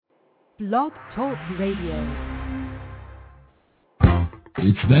Blog Talk Radio.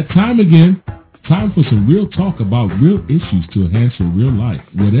 It's that time again. Time for some real talk about real issues to enhance your real life.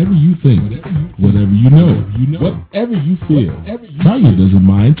 Whatever you think, whatever you know, whatever you feel, Tanya doesn't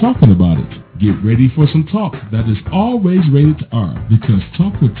mind talking about it. Get ready for some talk that is always rated R, because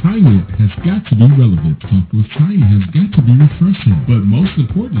Talk with Tanya has got to be relevant. Talk with Tanya has got to be refreshing. But most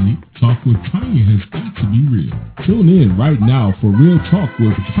importantly, Talk with Tanya has got to be real. Tune in right now for Real Talk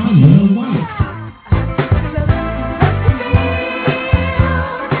with Tanya White.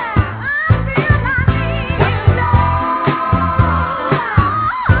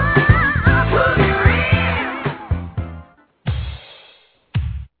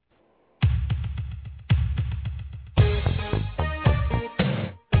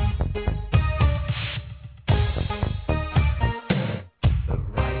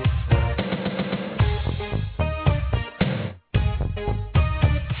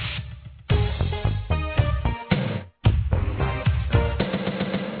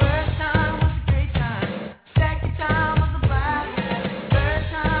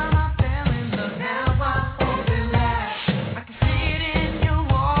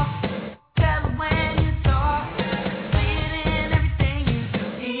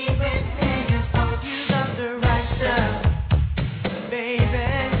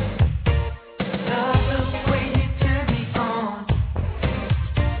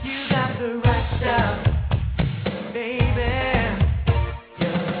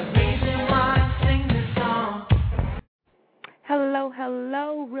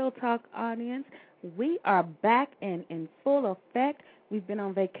 We are back and in full effect. We've been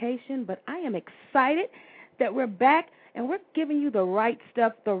on vacation, but I am excited that we're back and we're giving you the right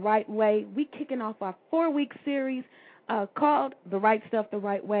stuff the right way. We're kicking off our 4-week series called The Right Stuff the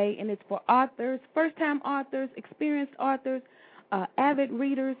Right Way, and it's for authors, first-time authors, experienced authors, avid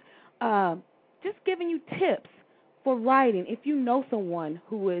readers, just giving you tips for writing. If you know someone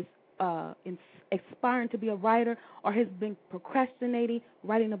who is aspiring to be a writer or has been procrastinating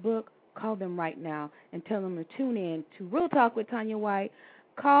writing a book, call them right now and tell them to tune in to Real Talk with Tanya White.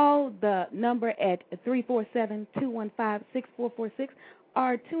 Call the number at 347-215-6446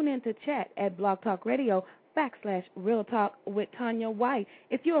 or tune in to chat at Blog Talk Radio /Real Talk with Tanya White.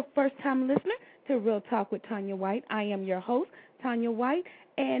 If you're a first-time listener to Real Talk with Tanya White, I am your host, Tanya White,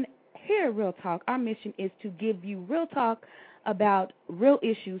 and here at Real Talk, our mission is to give you real talk about real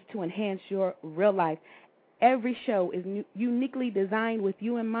issues to enhance your real life. Every show is uniquely designed with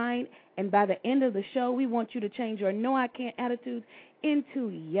you in mind, and by the end of the show, we want you to change your no I can't attitudes into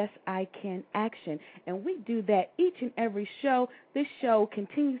yes I can action. And we do that each and every show. This show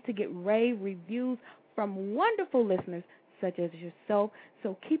continues to get rave reviews from wonderful listeners such as yourself.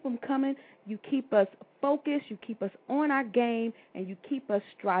 So keep them coming. You keep us focused, you keep us on our game, and you keep us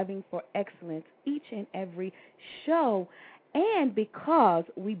striving for excellence each and every show. And because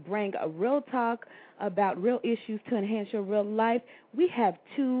we bring a real talk about real issues to enhance your real life, we have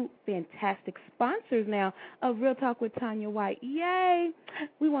 2 fantastic sponsors now of Real Talk with Tanya White. Yay!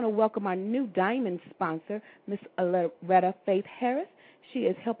 We want to welcome our new diamond sponsor, Miss Loretta Faith Harris. She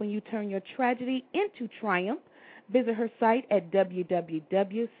is helping you turn your tragedy into triumph. Visit her site at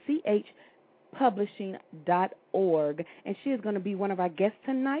www.chpublishing.org, and she is going to be one of our guests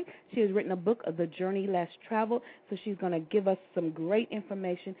tonight. She has written a book, The Journey Less Traveled, so she's going to give us some great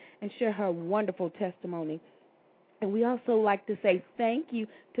information and share her wonderful testimony. And we also like to say thank you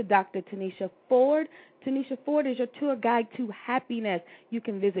to Dr. Tanisha Ford. Tanisha Ford is your tour guide to happiness. You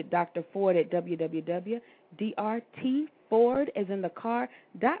can visit Dr. Ford at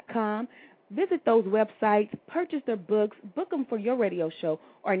www.drtford.com. Visit those websites, purchase their books, book them for your radio show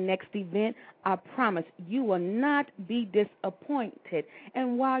or next event. I promise you will not be disappointed.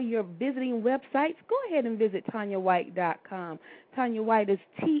 And while you're visiting websites, go ahead and visit TanyaWhite.com. Tanya White is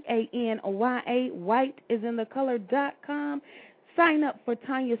Tanya, White is in the color.com. Sign up for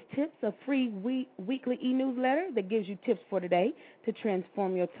Tanya's Tips, a free weekly e-newsletter that gives you tips for today to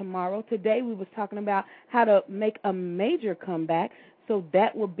transform your tomorrow. Today we was talking about how to make a major comeback. So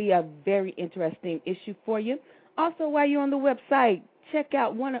that will be a very interesting issue for you. Also, while you're on the website, check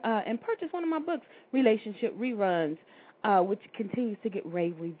out and purchase one of my books, Relationship Reruns, which continues to get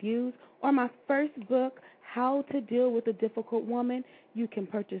rave reviews, or my first book, How to Deal with a Difficult Woman. You can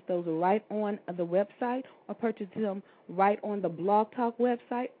purchase those right on the website or purchase them right on the Blog Talk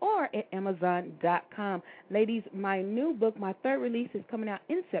website or at Amazon.com. Ladies, my new book, my 3rd release, is coming out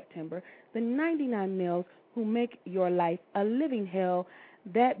in September, The 99 Meals Who Make Your Life a Living Hell.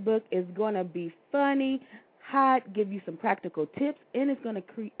 That book is going to be funny, hot, give you some practical tips, and it's going to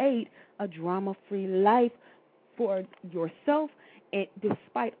create a drama-free life for yourself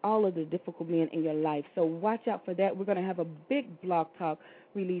despite all of the difficult men in your life. So watch out for that. We're going to have a big Blog Talk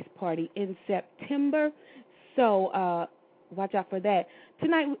release party in September. So watch out for that.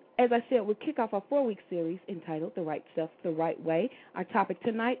 Tonight, as I said, we'll kick off our 4-week series entitled The Right Stuff the Right Way. Our topic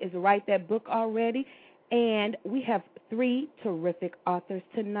tonight is Write That Book Already. And we have 3 terrific authors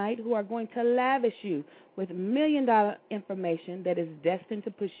tonight who are going to lavish you with million-dollar information that is destined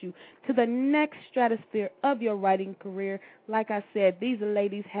to push you to the next stratosphere of your writing career. Like I said, these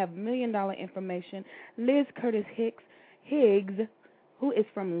ladies have million-dollar information. Liz Curtis Higgs, who is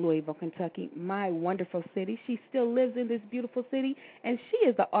from Louisville, Kentucky, my wonderful city. She still lives in this beautiful city, and she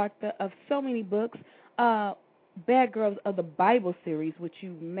is the author of so many books, Bad Girls of the Bible series, which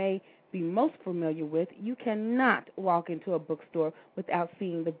you may be most familiar with. You cannot walk into a bookstore without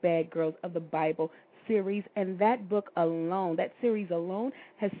seeing the Bad Girls of the Bible series, and that book alone, that series alone,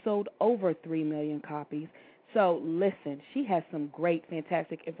 has sold over 3 million copies. So listen, she has some great,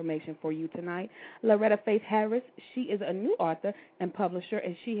 fantastic information for you tonight. Loretta Faith Harris, she is a new author and publisher,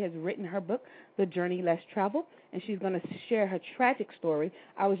 and she has written her book, The Journey Less Travel, and she's going to share her tragic story.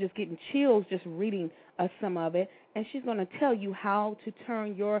 I was just getting chills just reading some of it, and she's going to tell you how to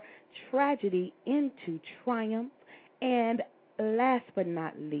turn your tragedy into triumph. And last but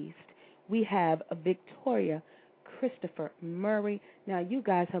not least, we have Victoria Christopher Murray. Now, you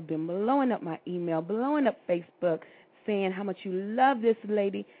guys have been blowing up my email, blowing up Facebook, saying how much you love this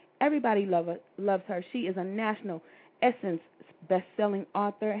lady. Everybody loves her. She is a National Essence best-selling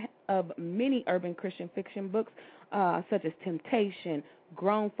author of many urban Christian fiction books, such as Temptation,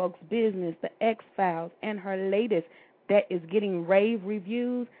 Grown Folks Business, The X-Files, and her latest that is getting rave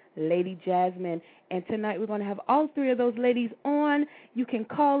reviews, Lady Jasmine. And tonight we're going to have all 3 of those ladies on. You can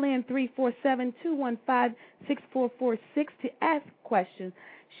call in 347-215-6446 to ask questions,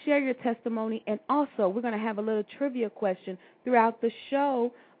 share your testimony, and also we're going to have a little trivia question throughout the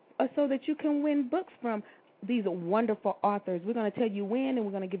show so that you can win books from these wonderful authors. We're going to tell you when, and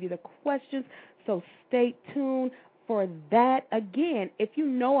we're going to give you the questions, so stay tuned for that. Again, if you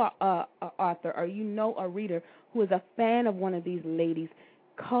know a author or you know a reader who is a fan of one of these ladies,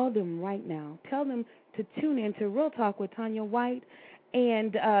 call them right now. Tell them to tune in to Real Talk with Tanya White,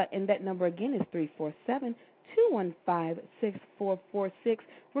 and that number again is 347-215-6446.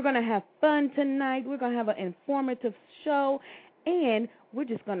 We're going to have fun tonight. We're going to have an informative show, and we're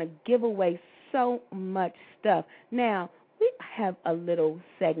just going to give away so much stuff. Now, we have a little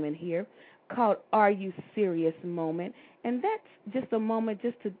segment here called Are You Serious Moment, and that's just a moment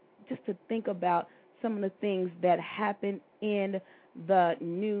just to think about some of the things that happened in the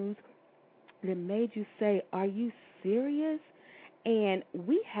news that made you say, are you serious? And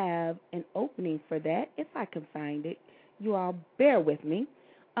we have an opening for that, if I can find it. You all bear with me.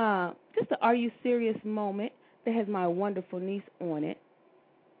 Just the Are You Serious moment that has my wonderful niece on it.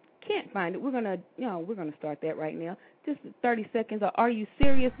 Can't find it. We're gonna start that right now. Just 30 seconds of Are You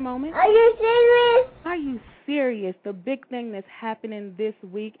Serious moment. Are you serious? Are you serious? The big thing that's happening this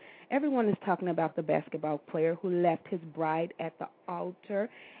week, everyone is talking about the basketball player who left his bride at the altar,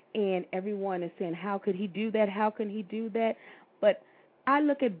 and everyone is saying, how could he do that? How can he do that? But I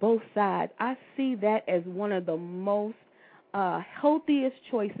look at both sides. I see that as one of the most healthiest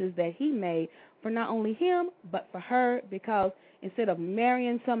choices that he made for not only him, but for her, because instead of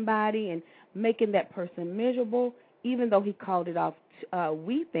marrying somebody and making that person miserable, even though he called it off,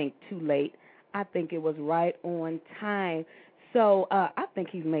 we think too late, I think it was right on time. So I think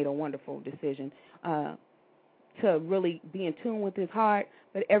he's made a wonderful decision to really be in tune with his heart,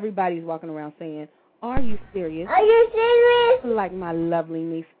 but everybody's walking around saying, are you serious? Are you serious? Like my lovely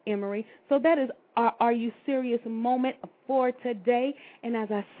niece, Emery. So that is our Are You Serious moment for today. And as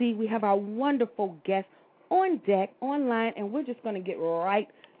I see, we have our wonderful guest on deck, online, and we're just going to get right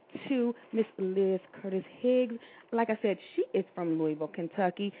to Miss Liz Curtis Higgs. Like I said, she is from Louisville,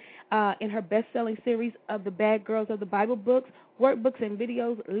 Kentucky. In her best-selling series of the Bad Girls of the Bible books, workbooks, and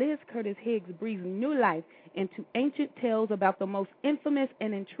videos, Liz Curtis Higgs breathes new life into ancient tales about the most infamous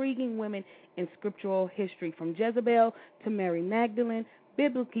and intriguing women in scriptural history, from Jezebel to Mary Magdalene,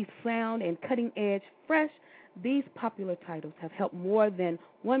 biblically sound and cutting-edge, fresh. These popular titles have helped more than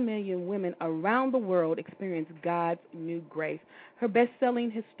 1 million women around the world experience God's new grace. Her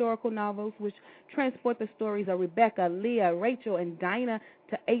best-selling historical novels, which transport the stories of Rebecca, Leah, Rachel, and Dinah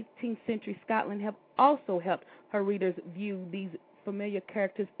to 18th century Scotland, have also helped her readers view these familiar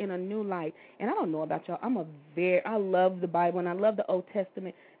characters in a new light. And I don't know about y'all, I love the Bible, and I love the Old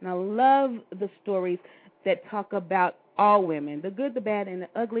Testament, and I love the stories that talk about all women, the good, the bad, and the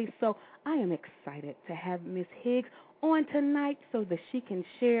ugly. So I am excited to have Miss Higgs on tonight so that she can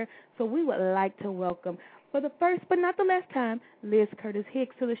share. So we would like to welcome For the first but not the last time, Liz Curtis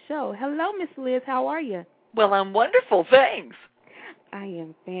Higgs to the show. Hello, Miss Liz. How are you? Well, I'm wonderful. Thanks. I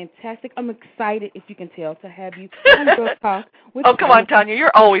am fantastic. I'm excited, if you can tell, to have you on Real Talk with Oh, come on, Tanya.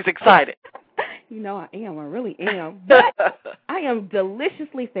 You're always excited. You know I am. I really am. But I am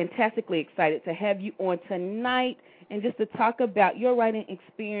deliciously, fantastically excited to have you on tonight and just to talk about your writing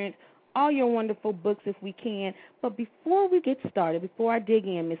experience, all your wonderful books if we can. But before we get started, before I dig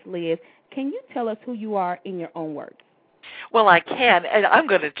in, Miss Liz, can you tell us who you are in your own words? Well, I can, and I'm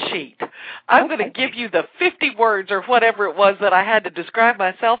going to cheat. I'm going to give you the 50 words or whatever it was that I had to describe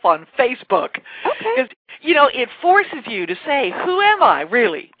myself on Facebook. Okay. Because, you know, it forces you to say, who am I,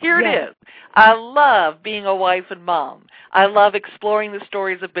 really? Here it is. I love being a wife and mom. I love exploring the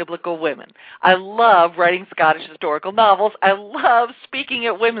stories of biblical women. I love writing Scottish historical novels. I love speaking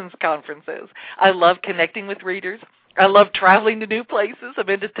at women's conferences. I love connecting with readers. I love traveling to new places. I've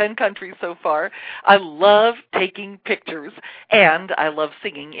been to 10 countries so far. I love taking pictures, and I love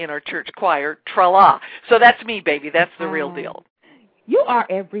singing in our church choir, tra-la. So that's me, baby. That's the real deal. You are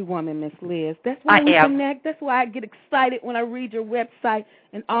every woman, Miss Liz. That's why we connect. That's why I get excited when I read your website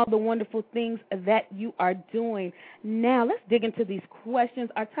and all the wonderful things that you are doing. Now, let's dig into these questions.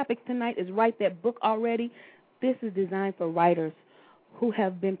 Our topic tonight is Write That Book Already. This is designed for writers who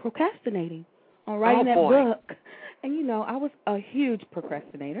have been procrastinating on writing that book. And, you know, I was a huge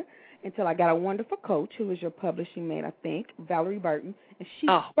procrastinator until I got a wonderful coach who was your publishing mate, I think, Valerie Burton, and she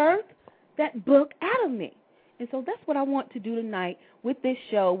birthed that book out of me. And so that's what I want to do tonight with this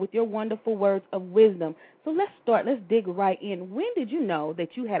show, with your wonderful words of wisdom. So let's start. Let's dig right in. When did you know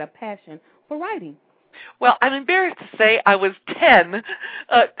that you had a passion for writing? Well, I'm embarrassed to say I was 10.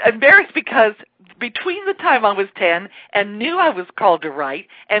 Embarrassed because between the time I was 10 and knew I was called to write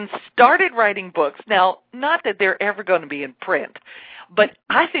and started writing books, now, not that they're ever going to be in print, but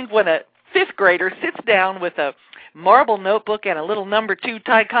I think when a fifth grader sits down with a marble notebook and a little number 2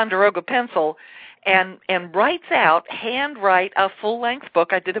 Ticonderoga pencil and writes out, handwrite a full-length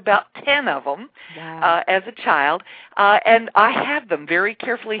book. I did about 10 of them as a child, and I have them very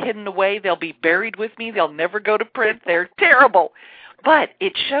carefully hidden away. They'll be buried with me. They'll never go to print. They're terrible. But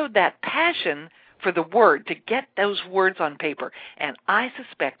it showed that passion for the word, to get those words on paper. And I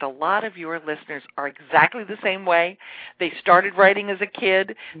suspect a lot of your listeners are exactly the same way. They started writing as a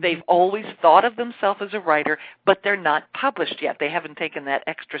kid. They've always thought of themselves as a writer, but they're not published yet. They haven't taken that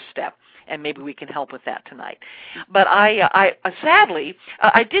extra step. And maybe we can help with that tonight. But I sadly,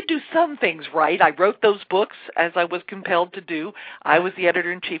 I did do some things right. I wrote those books as I was compelled to do. I was the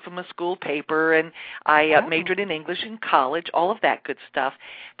editor-in-chief of my school paper, and I majored in English in college, all of that good stuff.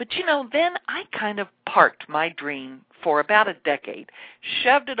 But, you know, then I kind of parked my dream for about a decade,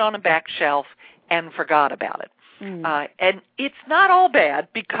 shoved it on a back shelf, and forgot about it. And it's not all bad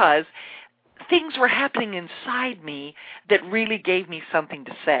because things were happening inside me that really gave me something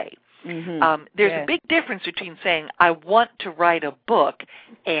to say. There's a big difference between saying, I want to write a book,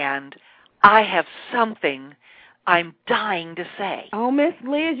 and I have something I'm dying to say. Oh, Miss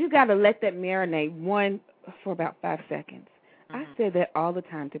Liz, you got to let that marinate for about 5 seconds. I say that all the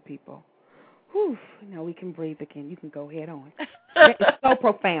time to people. Whew, now we can breathe again. You can go head on. It's so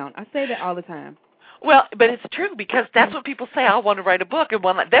profound. I say that all the time. Well, but it's true because that's what people say, I want to write a book. And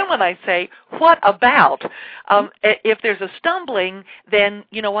then when I say, what about? If there's a stumbling, then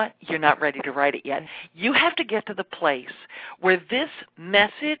you know what? You're not ready to write it yet. You have to get to the place where this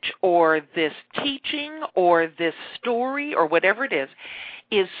message or this teaching or this story or whatever it is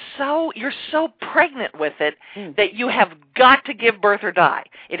so, you're so pregnant with it that you have got to give birth or die.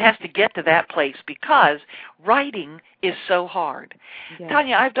 It has to get to that place because writing is so hard. Yes.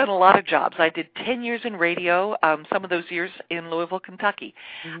 Tanya, I've done a lot of jobs. I did 10 years in radio, some of those years in Louisville, Kentucky.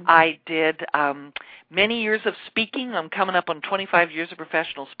 I did many years of speaking. I'm coming up on 25 years of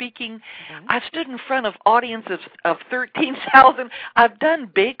professional speaking. I've stood in front of audiences of 13,000. I've done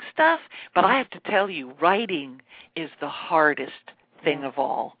big stuff, but I have to tell you, writing is the hardest thing of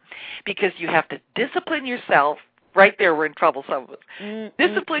all, because you have to discipline yourself. Right there, we're in trouble, some of us.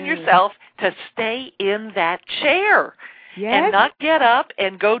 Discipline yourself to stay in that chair and not get up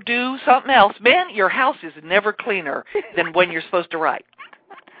and go do something else. Man, your house is never cleaner than when you're supposed to write.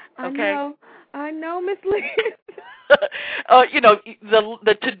 Okay? I know, Miss Liz. You know,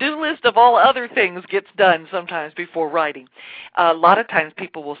 the to-do list of all other things gets done sometimes before writing. A lot of times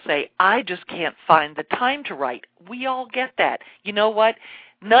people will say, I just can't find the time to write. We all get that. You know what?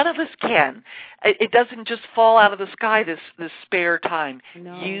 None of us can. It doesn't just fall out of the sky, this spare time.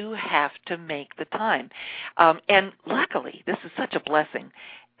 No. You have to make the time. And luckily, this is such a blessing.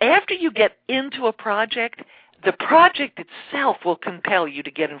 After you get into a project, the project itself will compel you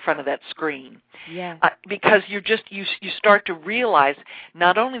to get in front of that screen. Yeah. Because you start to realize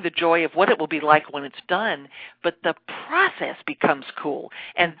not only the joy of what it will be like when it's done, but the process becomes cool.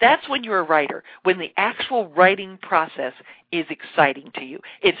 And that's when you're a writer, when the actual writing process is exciting to you.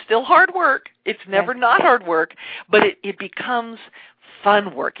 It's still hard work. It's never not hard work, but it becomes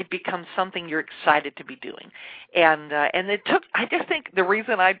fun work. It becomes something you're excited to be doing. And it took, I just think the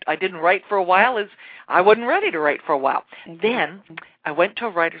reason I didn't write for a while is I wasn't ready to write for a while. Then I went to a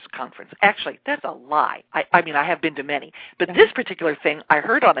writer's conference. Actually, that's a lie. I mean, I have been to many. But this particular thing I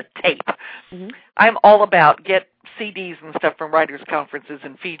heard on a tape. Mm-hmm. I'm all about get CDs and stuff from writers' conferences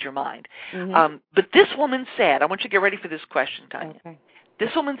and feed your mind. Mm-hmm. But this woman said, I want you to get ready for this question, Tanya. Okay.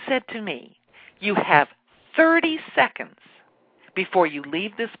 This woman said to me, you have 30 seconds before you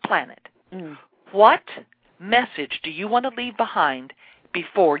leave this planet. What message do you want to leave behind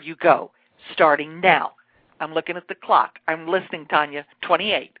before you go, starting now? I'm looking at the clock. I'm listening, Tanya.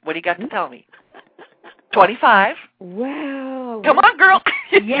 28. What do you got to tell me? 25. Wow. Come on, girl.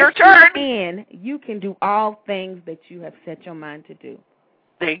 It's your turn. You can do all things that you have set your mind to do.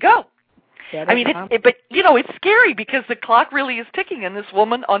 There you go. I mean, but, you know, it's scary because the clock really is ticking, and this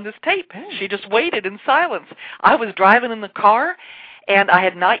woman on this tape, she just waited in silence. I was driving in the car, and I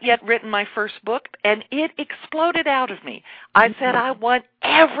had not yet written my first book, and it exploded out of me. I said, I want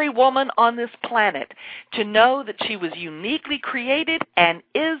every woman on this planet to know that she was uniquely created and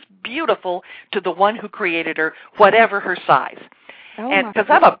is beautiful to the one who created her, whatever her size. And because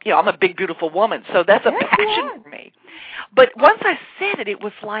I'm a big, beautiful woman, so that's a passion for me. But once I said it, it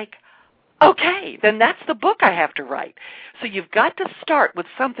was like, okay, then that's the book I have to write. So you've got to start with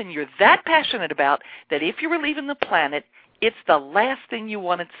something you're that passionate about that if you were leaving the planet, it's the last thing you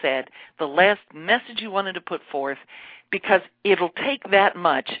wanted said, the last message you wanted to put forth, because it'll take that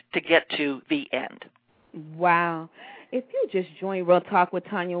much to get to the end. Wow. If you just joined Real Talk with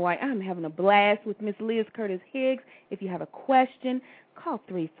Tanya White, I'm having a blast with Miss Liz Curtis Higgs. If you have a question, call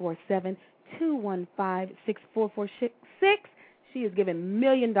 347-215-6446. She is giving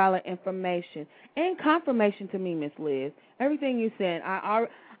million-dollar information and confirmation to me, Miss Liz. Everything you said, I've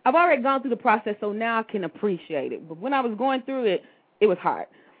already gone through the process, so now I can appreciate it. But when I was going through it, it was hard.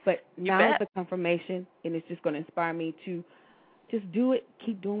 But now it's a confirmation, and it's just going to inspire me to just do it,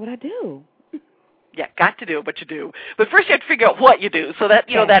 keep doing what I do. Yeah, got to do what you do. But first you have to figure out what you do. So that,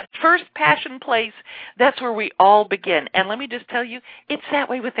 you know, that first passion place, that's where we all begin. And let me just tell you, it's that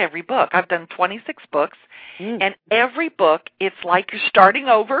way with every book. I've done 26 books, and every book, it's like you're starting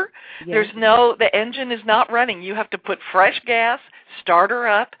over. Yes. The engine is not running. You have to put fresh gas, start her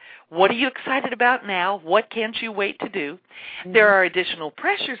up. What are you excited about now? What can't you wait to do? There are additional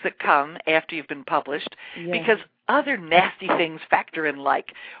pressures that come after you've been published because other nasty things factor in,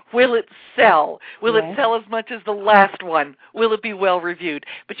 like, will it sell? Will it sell as much as the last one? Will it be well reviewed?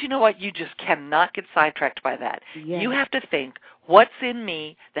 But you know what? You just cannot get sidetracked by that. You have to think, what's in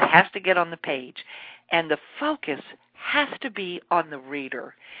me that has to get on the page? And the focus has to be on the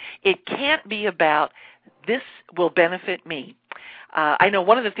reader. It can't be about, this will benefit me. I know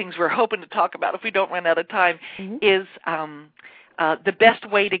one of the things we're hoping to talk about, if we don't run out of time, is the best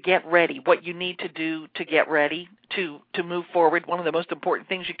way to get ready, what you need to do to get ready, to move forward, one of the most important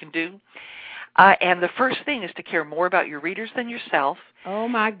things you can do. And the first thing is to care more about your readers than yourself. Oh,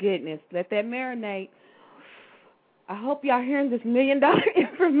 my goodness. Let that marinate. I hope y'all hearing this million-dollar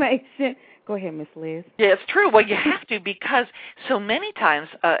information. Go ahead, Miss Liz. Yeah, it's true. Well, you have to, because so many times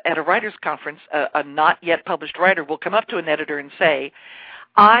at a writer's conference, a not yet published writer will come up to an editor and say,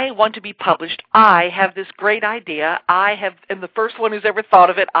 I want to be published. I have this great idea. I am the first one who's ever thought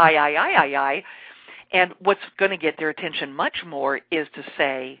of it. I. And what's going to get their attention much more is to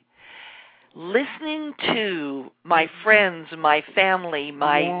say, listening to my friends, my family,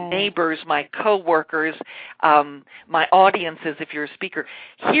 my neighbors, my coworkers, my audiences, if you're a speaker,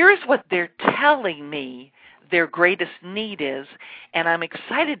 here's what they're telling me their greatest need is, and I'm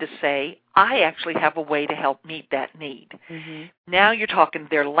excited to say I actually have a way to help meet that need. Now you're talking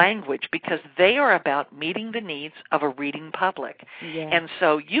their language, because they are about meeting the needs of a reading public. And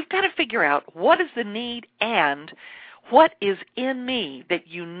so you've got to figure out what is the need and what is in me that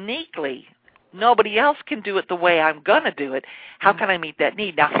uniquely nobody else can do it the way I'm going to do it. How can I meet that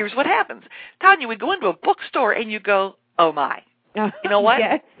need? Now, here's what happens. Tanya, we go into a bookstore and you go, oh, my. You know what?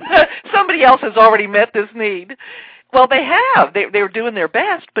 Somebody else has already met this need. Well, they have. They're doing their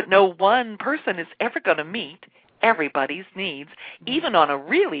best, but no one person is ever going to meet everybody's needs, even on a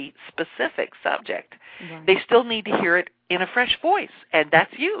really specific subject. They still need to hear it in a fresh voice, and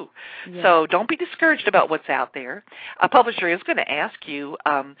that's you. Yeah. So don't be discouraged about what's out there. A publisher is going to ask you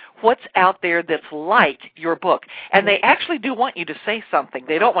what's out there that's like your book, and they actually do want you to say something.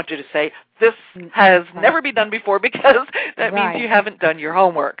 They don't want you to say, this has never been done before, because that means you haven't done your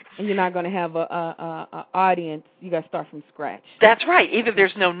homework. And you're not going to have a audience. You got to start from scratch. That's right. Either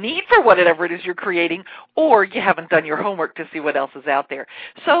there's no need for whatever it is you're creating, or you haven't done your homework to see what else is out there.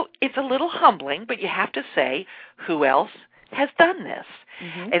 So it's a little humbling, but you have to say, who else has done this?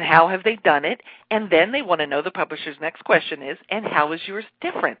 And how have they done it? And then they want to know, the publisher's next question is, and how is yours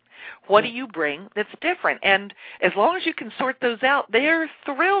different? What do you bring that's different? And as long as you can sort those out, they're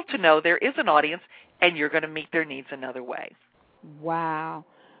thrilled to know there is an audience, and you're going to meet their needs another way. Wow.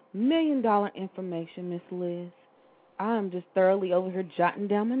 $1 million information, Miss Liz. I'm just thoroughly over here jotting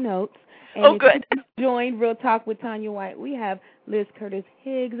down my notes. And good. If you join Real Talk with Tanya White, we have Liz Curtis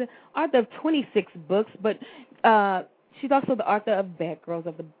Higgs, author of 26 books, but she's also the author of Bad Girls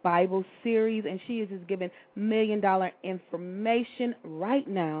of the Bible series, and she is just giving $1 million information right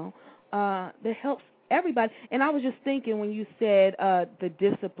now that helps everybody. And I was just thinking when you said the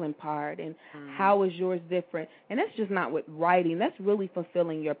discipline part and how is yours different, and that's just not with writing. That's really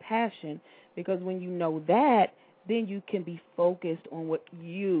fulfilling your passion, because when you know that, then you can be focused on what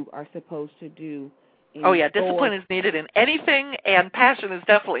you are supposed to do. Oh, yeah, discipline is needed in anything, and passion is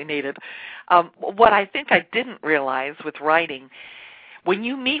definitely needed. What I think I didn't realize with writing, when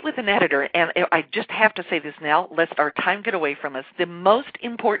you meet with an editor, and I just have to say this now, lest our time get away from us, the most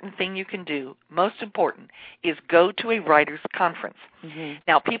important thing you can do, most important, is go to a writer's conference.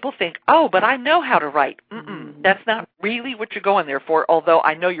 Now, people think, oh, but I know how to write. That's not really what you're going there for, although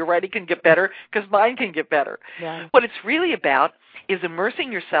I know your writing can get better, because mine can get better. Yeah. What it's really about is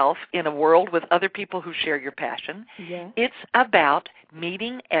immersing yourself in a world with other people who share your passion. Yeah. It's about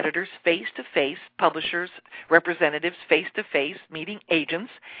meeting editors face-to-face, publishers, representatives face-to-face, meeting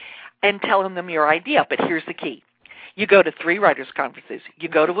agents, and telling them your idea. But here's the key. You go to 3 writers' conferences. You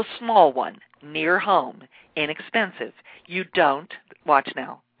go to a small one, near home, inexpensive. You don't, watch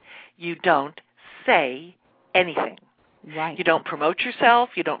now, you don't say anything. Right. You don't promote yourself.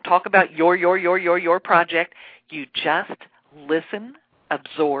 You don't talk about your project. You just listen,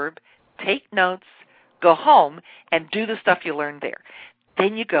 absorb, take notes, go home, and do the stuff you learned there.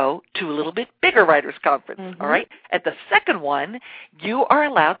 Then you go to a little bit bigger writers' conference, all right? At the second one, you are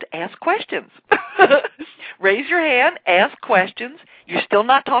allowed to ask questions. Raise your hand, ask questions. You're still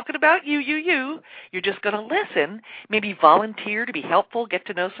not talking about you. You're just going to listen, maybe volunteer to be helpful, get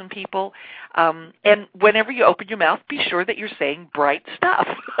to know some people. And whenever you open your mouth, be sure that you're saying bright stuff.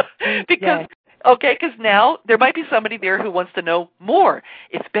 Because now there might be somebody there who wants to know more.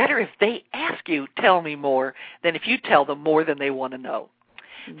 It's better if they ask you, tell me more, than if you tell them more than they want to know.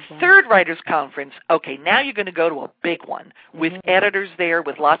 Third writers' conference, now you're going to go to a big one with editors there,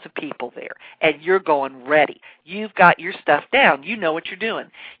 with lots of people there, and you're going ready. You've got your stuff down. You know what you're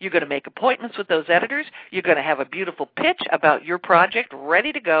doing. You're going to make appointments with those editors. You're going to have a beautiful pitch about your project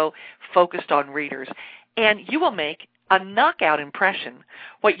ready to go, focused on readers, and you will make a knockout impression.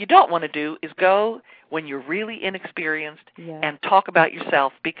 What you don't want to do is go when you're really inexperienced and talk about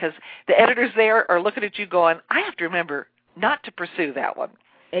yourself, because the editors there are looking at you going, I have to remember not to pursue that one.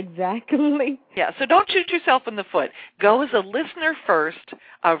 Exactly. Yeah, so don't shoot yourself in the foot. Go as a listener first,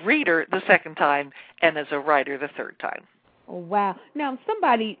 a reader the second time, and as a writer the third time. Oh, wow. Now,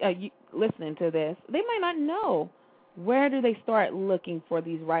 somebody listening to this, they might not know. Where do they start looking for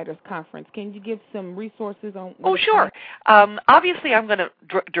these writers' conference? Can you give some resources on? Oh, sure. Obviously, I'm going to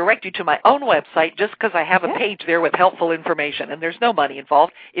direct you to my own website just because I have a page there with helpful information, and there's no money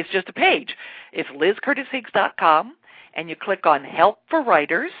involved. It's just a page. It's LizCurtisHiggs.com, and you click on Help for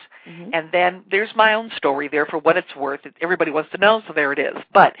Writers, and then there's my own story there for what it's worth. Everybody wants to know, so there it is.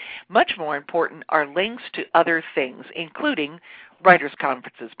 But much more important are links to other things, including writers'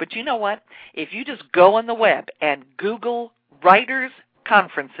 conferences. But you know what? If you just go on the web and Google writers'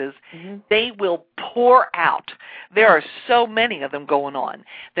 conferences, they will pour out. There are so many of them going on.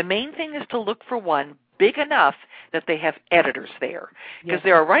 The main thing is to look for one big enough that they have editors there. Because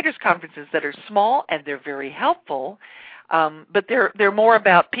there are writers' conferences that are small and they're very helpful, but they're more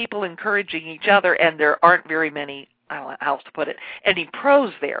about people encouraging each other, and there aren't very many, I don't know how else to put it, any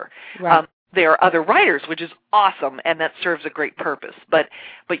pros there. Right. There are other writers, which is awesome, and that serves a great purpose. But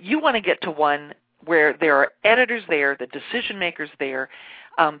you want to get to one where there are editors there, the decision makers there,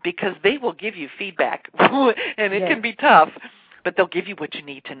 because they will give you feedback, and it can be tough, but they'll give you what you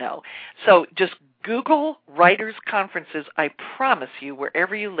need to know. So just Google writers' conferences. I promise you,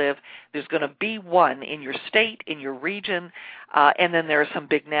 wherever you live, there's going to be one in your state, in your region, and then there are some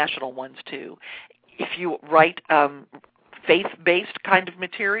big national ones too. If you write faith-based kind of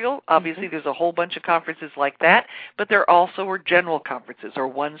material. Obviously, there's a whole bunch of conferences like that, but there also are general conferences, or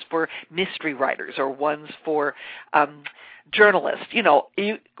ones for mystery writers, or ones for journalists.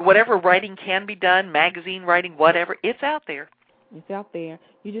 Whatever writing can be done, magazine writing, whatever, it's out there. It's out there.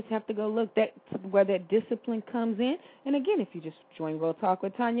 You just have to go look. That's where that discipline comes in. And again, if you just join Real Talk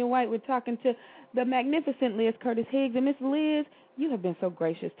with Tanya White, we're talking to the magnificent Liz Curtis Higgs. And Miss Liz, you have been so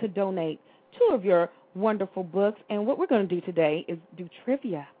gracious to donate 2 of your wonderful books. And what we're going to do today is do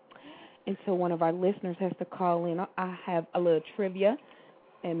trivia. And so one of our listeners has to call in. I have a little trivia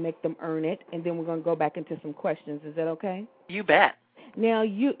and make them earn it. And then we're going to go back into some questions. Is that okay? You bet. Now,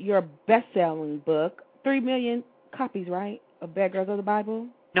 your best-selling book, 3 million copies, right? Of Bad Girls of the Bible?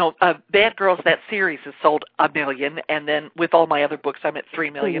 No, Bad Girls, that series has sold 1 million, and then with all my other books, I'm at 3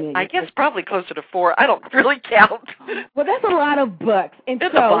 million. I guess probably closer to 4. I don't really count. Well, that's a lot of books. And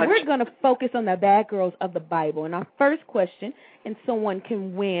it's so we're going to focus on the Bad Girls of the Bible. And our first question, and someone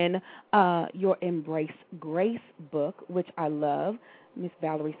can win your Embrace Grace book, which I love. Miss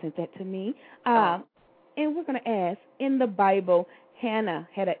Valerie sent that to me. And we're going to ask, in the Bible, Hannah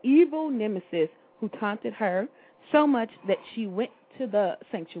had an evil nemesis who taunted her so much that she went to the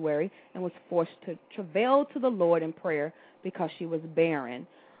sanctuary and was forced to travail to the Lord in prayer because she was barren.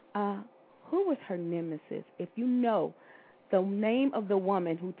 Who was her nemesis? If you know the name of the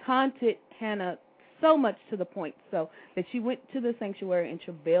woman who taunted Hannah so much to the point so that she went to the sanctuary and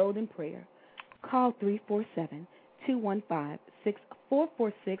travailed in prayer, call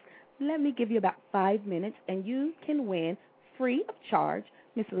 347-215-6446. Let me give you about 5 minutes, and you can win free of charge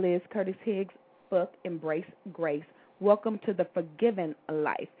Miss Liz Curtis Higgs' book, Embrace Grace. Welcome to the Forgiven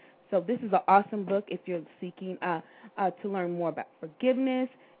Life. So this is an awesome book if you're seeking to learn more about forgiveness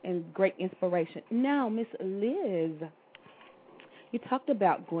and great inspiration. Now, Miss Liz, you talked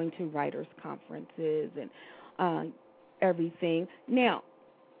about going to writers' conferences and everything. Now,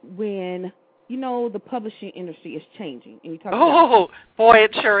 when the publishing industry is changing, and you talk boy,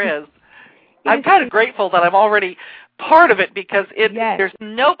 it sure is. I'm kind of grateful that I'm already part of it because there's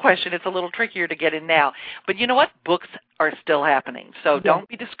no question it's a little trickier to get in now. But you know what? Books are still happening. So don't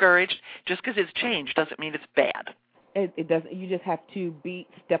be discouraged. Just because it's changed doesn't mean it's bad. It doesn't. You just have to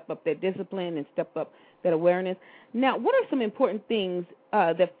step up that discipline and step up that awareness. Now, what are some important things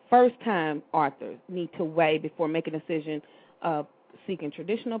that first-time authors need to weigh before making a decision of seeking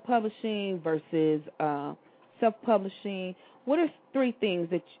traditional publishing versus self-publishing? What are 3 things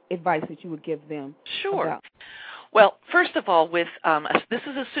advice that you would give them? Sure. About? Well, first of all, this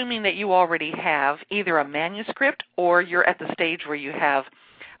is assuming that you already have either a manuscript or you're at the stage where you have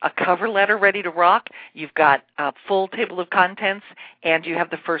a cover letter ready to rock, you've got a full table of contents, and you have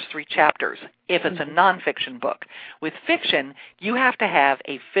the first 3 chapters, if it's a nonfiction book. With fiction, you have to have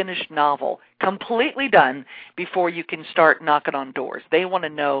a finished novel completely done before you can start knocking on doors. They want to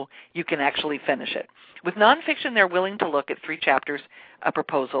know you can actually finish it. With nonfiction, they're willing to look at 3 chapters, a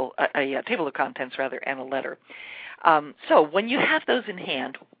proposal, a table of contents, rather, and a letter. So when you have those in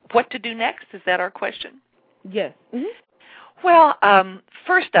hand, what to do next? Is that our question? Yes. Mm-hmm. Well,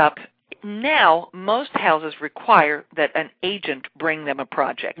 first up, now most houses require that an agent bring them a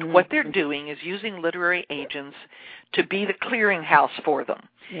project. Mm-hmm. What they're doing is using literary agents to be the clearinghouse for them.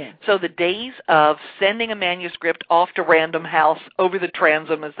 Yeah. So the days of sending a manuscript off to Random House over the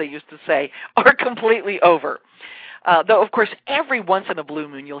transom, as they used to say, are completely over. Though, of course, every once in a blue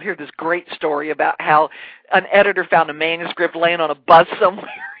moon, you'll hear this great story about how an editor found a manuscript laying on a bus somewhere.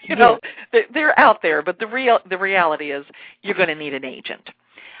 They're out there, but the reality is you're going to need an agent.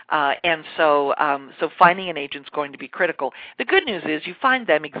 And so finding an agent is going to be critical. The good news is you find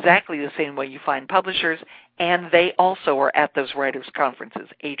them exactly the same way you find publishers, and they also are at those writers' conferences.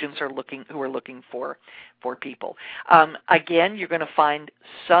 Agents who are looking for people. Again, you're going to find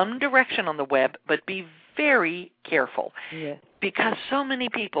some direction on the web, but be very careful. Yes. Because so many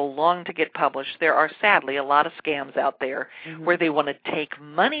people long to get published, there are sadly a lot of scams out there where they want to take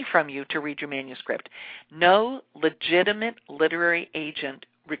money from you to read your manuscript. No legitimate literary agent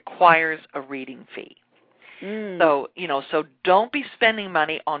requires a reading fee. So don't be spending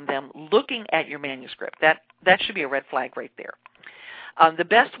money on them looking at your manuscript. That should be a red flag right there. The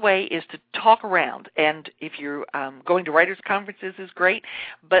best way is to talk around, and if you're going to writers' conferences is great,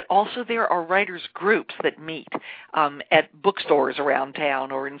 but also there are writers' groups that meet at bookstores around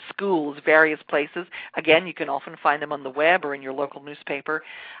town or in schools, various places. Again, you can often find them on the web or in your local newspaper.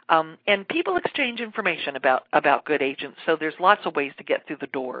 And people exchange information about good agents, so there's lots of ways to get through the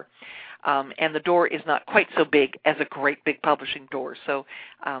door. And the door is not quite so big as a great big publishing door. So,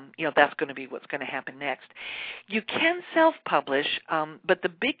 that's going to be what's going to happen next. You can self-publish, but the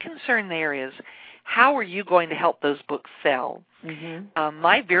big concern there is how are you going to help those books sell? Mm-hmm.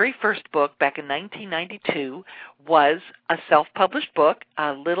 My very first book back in 1992 was a self-published book,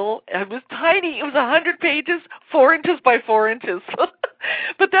 it was tiny. It was 100 pages, 4 inches by 4 inches.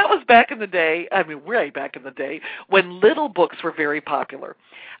 But that was back in the day, way back in the day, when little books were very popular.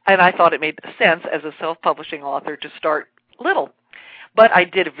 And I thought it made sense as a self-publishing author to start little. But I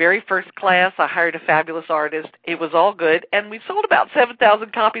did a very first class. I hired a fabulous artist. It was all good. And we sold about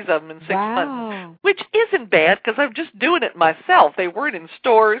 7,000 copies of them in 6 months, which isn't bad because I'm just doing it myself. They weren't in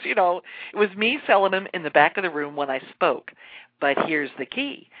stores. It was me selling them in the back of the room when I spoke. But here's the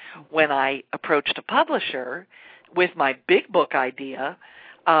key. When I approached a publisher with my big book idea,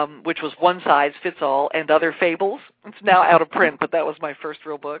 which was One Size Fits All and Other Fables, it's now out of print, but that was my first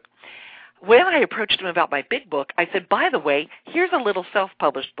real book. When I approached him about my big book, I said, by the way, here's a little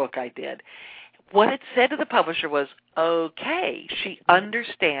self-published book I did. What it said to the publisher was, okay, she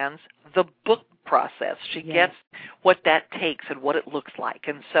understands the book process. She gets what that takes and what it looks like,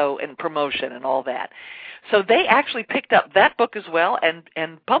 and promotion and all that. So they actually picked up that book as well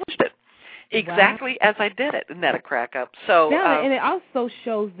and published it exactly as I did it. Isn't that a crack up? So, and it also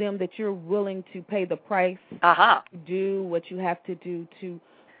shows them that you're willing to pay the price, do what you have to do to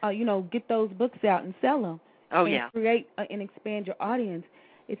get those books out and sell them. Create and expand your audience.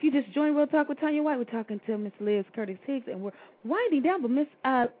 If you just join Real Talk with Tanya White, we're talking to Miss Liz Curtis Higgs, and we're winding down. But Miss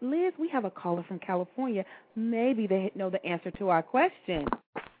Liz, we have a caller from California. Maybe they know the answer to our question.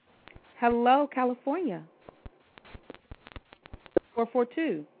 Hello, California.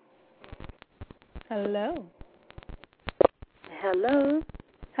 442. Hello. Hello.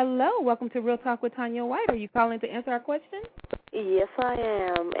 Hello. Welcome to Real Talk with Tanya White. Are you calling to answer our question? Yes, I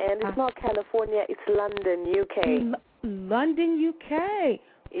am. And it's not California, it's London, UK. London, UK.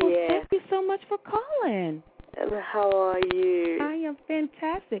 Well, thank you so much for calling. How are you? I am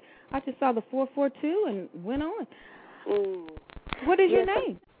fantastic. I just saw the 442 and went on. What is your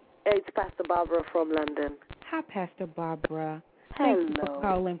name? It's Pastor Barbara from London. Hi, Pastor Barbara. Hello. Thank you for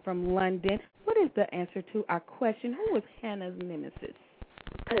calling from London. What is the answer to our question? Who was Hannah's nemesis?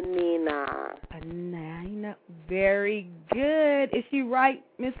 Penina. Penina. Very good. Is she right,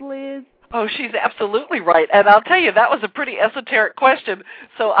 Miss Liz? Oh, she's absolutely right. And I'll tell you, that was a pretty esoteric question,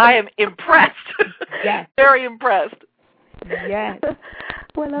 so I am impressed. Yes. Very impressed. Yes.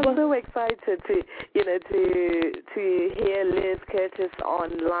 Well, I'm so excited to hear Liz Curtis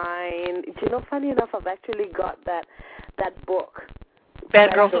online. Funny enough, I've actually got that book.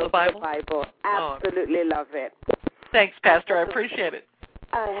 Bad Girls of the Bible? Absolutely love it. Thanks, Pastor. I appreciate it.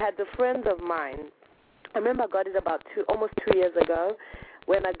 I had a friend of mine. I remember I got it about almost 2 years ago.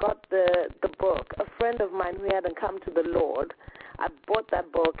 When I got the book, a friend of mine who hadn't come to the Lord, I bought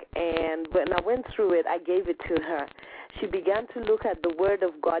that book, and when I went through it, I gave it to her. She began to look at the Word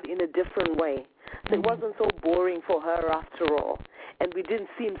of God in a different way. So it wasn't so boring for her after all. And we didn't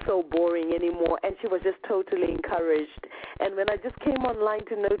seem so boring anymore, and she was just totally encouraged. And when I just came online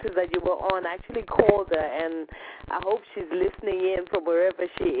to notice that you were on, I actually called her, and I hope she's listening in from wherever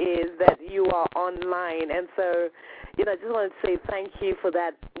she is, that you are online. And so, I just wanted to say thank you for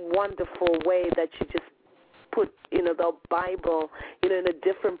that wonderful way that you just put, the Bible, in a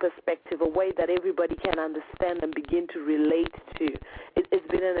different perspective, a way that everybody can understand and begin to relate to. It's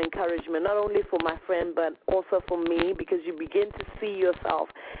been an encouragement, not only for my friend, but also for me, because you begin to see yourself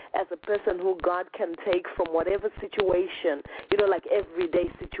as a person who God can take from whatever situation, like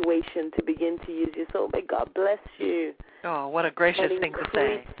everyday situation, to begin to use you. So may God bless you. Oh, what a gracious thing to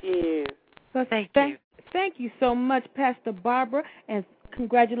say. You. Well, thank you. Thank you so much, Pastor Barbara, and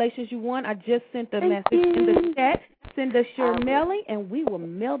congratulations, you won. I just sent a message in the chat. Send us your mailing, and we will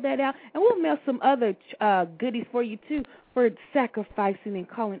mail that out. And we'll mail some other goodies for you, too, for sacrificing and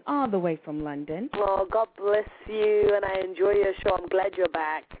calling all the way from London. Well, God bless you, and I enjoy your show. I'm glad you're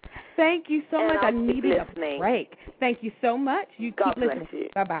back. Thank you so much. I needed a break. Thank you so much. God keep listening. Bless you.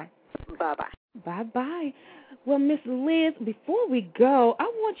 Bye-bye. Bye-bye. Bye-bye. Well, Miss Liz, before we go, I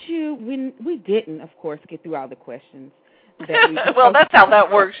want you, we didn't, of course, get through all the questions. Well, that's how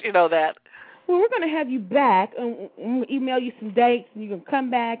that works. You know that. Well, we're going to have you back, and we'll email you some dates, and you can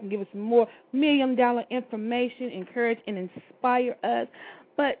come back and give us some more $1 million information, encourage and inspire us.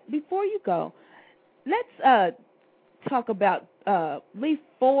 But before you go, let's talk about at least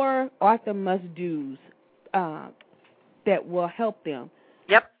 4 author must-dos that will help them.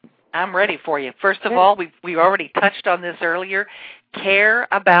 Yep, I'm ready for you. First of all, we already touched on this earlier. Care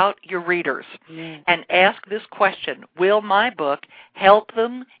about your readers and ask this question: will my book help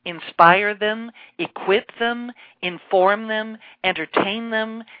them, inspire them, equip them, inform them, entertain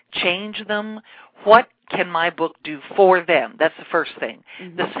them, change them? What can my book do for them? That's the first thing.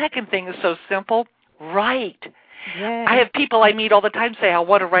 Mm-hmm. The second thing is so simple. Write. Yes. I have people I meet all the time say, I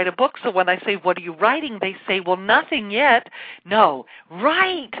want to write a book. So when I say, what are you writing? They say, well, nothing yet. No,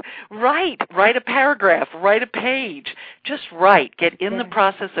 write. Write a paragraph. Write a page. Just write. Get in the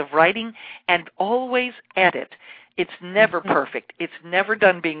process of writing and always edit. It's never perfect. It's never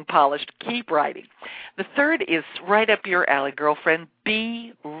done being polished. Keep writing. The third is right up your alley, girlfriend.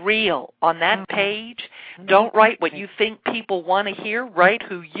 Be real. On that page, don't write what you think people want to hear. Write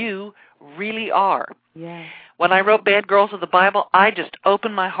who you really are. Yeah. When I wrote Bad Girls of the Bible, I just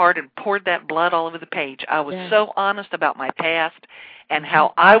opened my heart and poured that blood all over the page. I was so honest about my past and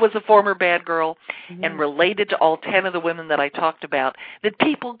how I was a former bad girl and related to all 10 of the women that I talked about, that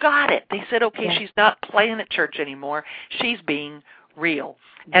people got it. They said, okay, she's not playing at church anymore. She's being real.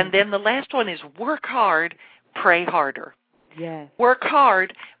 And then the last one is work hard, pray harder. Yes. Work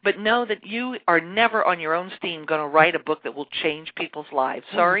hard, but know that you are never on your own steam going to write a book that will change people's lives.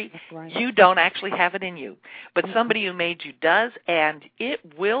 Sorry, you don't actually have it in you. But somebody who made you does, and it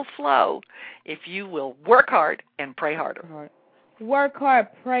will flow if you will work hard and pray harder. Work hard,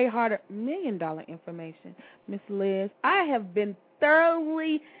 pray harder. $1 million information, Miss Liz. I have been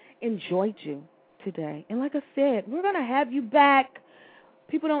thoroughly enjoyed you today. And like I said, we're going to have you back.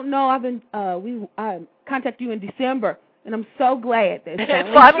 People don't know I contacted you in December. And I'm so glad that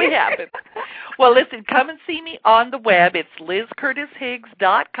it finally happened. Well, listen, come and see me on the web. It's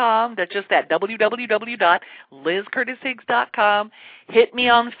LizCurtisHiggs.com. That's just that, www.LizCurtisHiggs.com. Hit me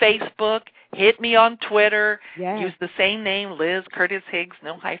on Facebook. Hit me on Twitter. Use the same name, Liz Curtis Higgs,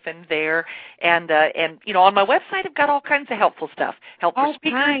 no hyphen there. And on my website, I've got all kinds of helpful stuff. Help for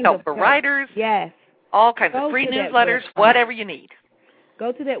speakers, help for writers. Yes. All kinds of free newsletters, whatever you need.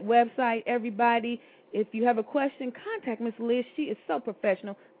 Go to that website, everybody. If you have a question, contact Miss Liz. She is so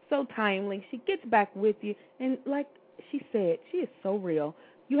professional, so timely. She gets back with you. And like she said, she is so real.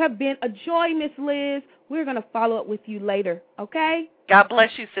 You have been a joy, Miss Liz. We're going to follow up with you later, okay? God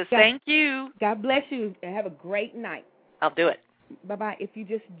bless you, sis. Thank you. God bless you, and have a great night. I'll do it. Bye-bye. If you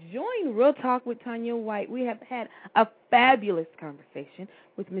just joined Real Talk with Tanya White, we have had a fabulous conversation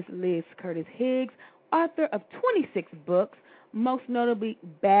with Miss Liz Curtis Higgs, author of 26 books, most notably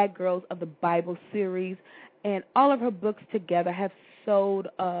Bad Girls of the Bible series, and all of her books together have sold,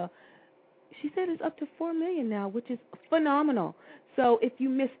 she said it's up to 4 million now, which is phenomenal. So if you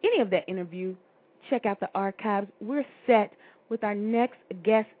missed any of that interview, check out the archives. We're set with our next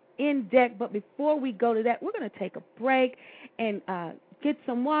guest in deck, but before we go to that, we're going to take a break and get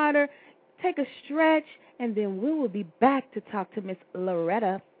some water, take a stretch, and then we will be back to talk to Miss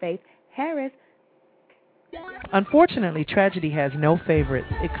Loretta Faith Harris. Unfortunately, tragedy has no favorites.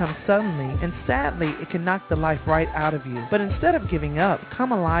 It comes suddenly, and sadly, it can knock the life right out of you. But instead of giving up,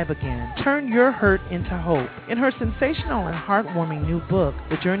 come alive again. Turn your hurt into hope. In her sensational and heartwarming new book,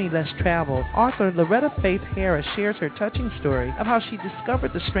 The Journey Less Traveled, author Loretta Faith Harris shares her touching story of how she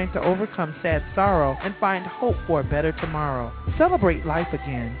discovered the strength to overcome sad sorrow and find hope for a better tomorrow. Celebrate life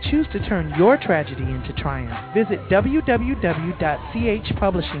again. Choose to turn your tragedy into triumph. Visit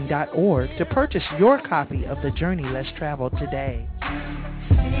www.chpublishing.org to purchase your copy of The Journey Less Traveled today.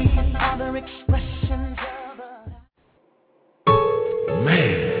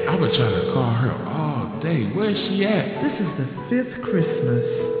 Man, I've been trying to call her all day. Where's she at? This is the 5th Christmas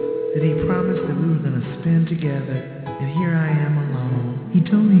that he promised that we were going to spend together, and here I am alone. He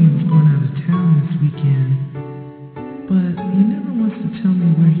told me he was going out of town this weekend, but he never wants to tell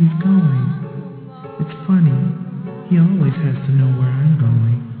me where he's going. It's funny. He always has to know where I'm going.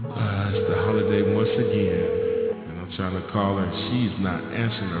 It's the holiday once again, and I'm trying to call her, and she's not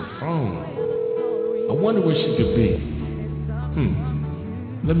answering her phone. I wonder where she could be.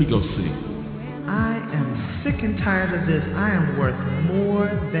 Let me go see. I am sick and tired of this. I am worth more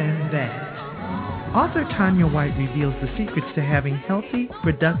than that. Author Tanya White reveals the secrets to having healthy,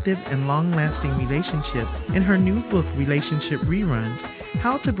 productive, and long-lasting relationships in her new book, Relationship Reruns,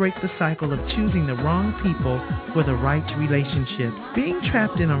 How to Break the Cycle of Choosing the Wrong People for the Right Relationship. Being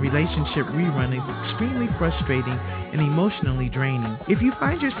trapped in a relationship rerun is extremely frustrating and emotionally draining. If you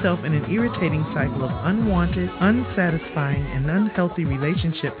find yourself in an irritating cycle of unwanted, unsatisfying, and unhealthy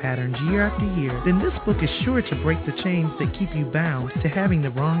relationship patterns year after year, then this book is sure to break the chains that keep you bound to having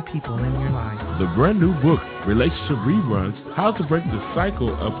the wrong people in your life. The brand new book, Relationship Reruns, How to Break the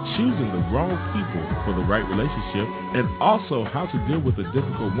Cycle of Choosing the Wrong People for the Right Relationship, and also How to Deal with a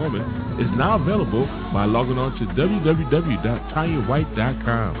Difficult Woman, is now available by logging on to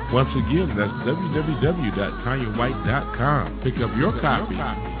www.tanyawhite.com. Once again, that's www.tanyawhite.com. Pick up your copy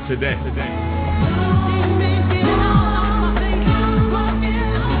today.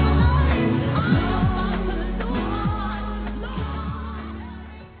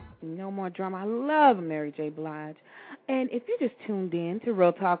 drama. I love Mary J. Blige. And if you just tuned in to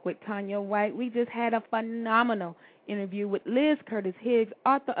Real Talk with Tanya White, we just had a phenomenal interview with Liz Curtis Higgs,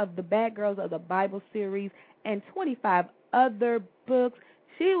 author of the Bad Girls of the Bible series and 25 other books.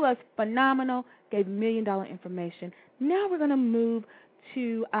 She was phenomenal, gave million-dollar information. Now we're going to move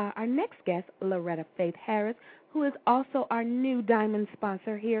to our next guest, Loretta Faith Harris, who is also our new diamond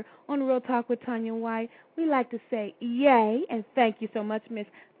sponsor here on Real Talk with Tanya White. We like to say yay, and thank you so much, Miss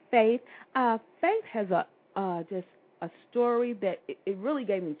Faith. Faith has just a story that it really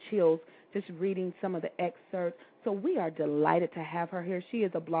gave me chills just reading some of the excerpts. So we are delighted to have her here. She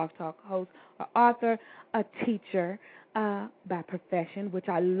is a Blog Talk host, an author, a teacher by profession, which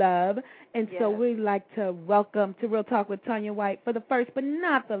I love. And so we'd like to welcome to Real Talk with Tanya White for the first but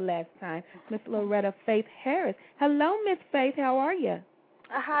not the last time, Miss Loretta Faith Harris. Hello, Miss Faith. How are you?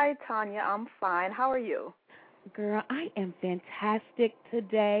 Hi, Tanya. I'm fine. How are you? Girl, I am fantastic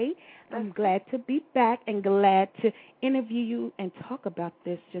today. I'm glad to be back and glad to interview you and talk about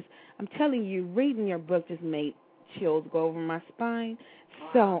this. I'm telling you, reading your book just made chills go over my spine.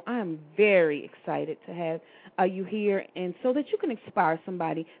 So I'm very excited to have you here, and so that you can inspire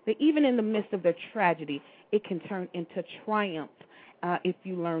somebody that even in the midst of their tragedy, it can turn into triumph if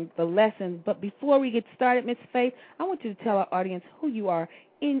you learn the lesson. But before we get started, Miss Faith, I want you to tell our audience who you are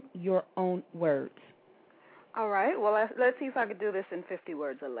in your own words. All right. Well, let's see if I can do this in 50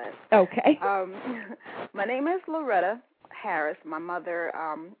 words or less. Okay. My name is Loretta Harris. My mother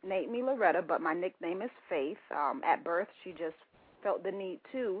named me Loretta, but my nickname is Faith. At birth, she just felt the need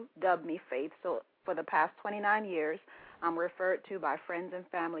to dub me Faith. So for the past 29 years, I'm referred to by friends and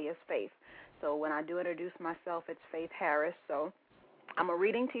family as Faith. So when I do introduce myself, it's Faith Harris. So I'm a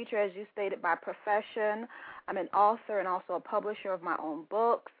reading teacher, as you stated, by profession. I'm an author and also a publisher of my own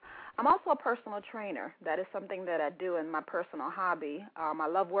books. I'm also a personal trainer. That is something that I do in my personal hobby. I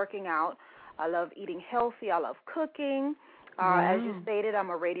love working out. I love eating healthy. I love cooking. Wow. As you stated, I'm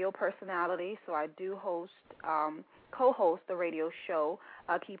a radio personality, so I do co-host the radio show,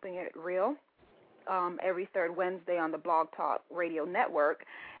 Keeping It Real, every third Wednesday on the Blog Talk Radio Network.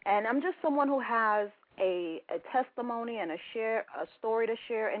 And I'm just someone who has a testimony and a story to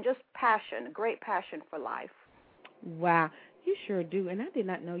share, and just passion, great passion for life. Wow. You sure do, and I did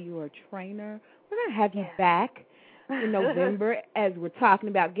not know you were a trainer. We're going to have you back in November as we're talking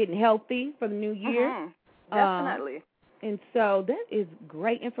about getting healthy for the new year. Definitely. And so that is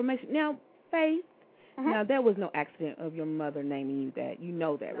great information. Now, Faith, now there was no accident of your mother naming you that. You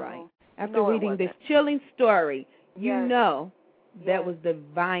know that, right? After reading this chilling story, you know that was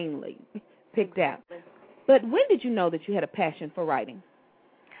divinely picked out. But when did you know that you had a passion for writing?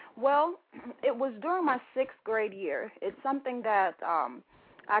 Well, it was during my 6th grade year. It's something that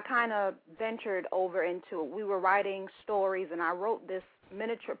I kind of ventured over into. We were writing stories, and I wrote this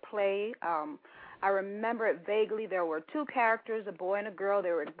miniature play. I remember it vaguely. There were 2 characters, a boy and a girl. They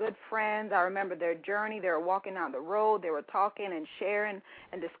were good friends. I remember their journey. They were walking down the road. They were talking and sharing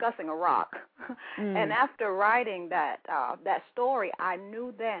and discussing a rock. And after writing that story, I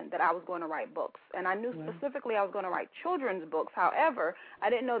knew then that I was going to write books. And I knew specifically I was going to write children's books. However,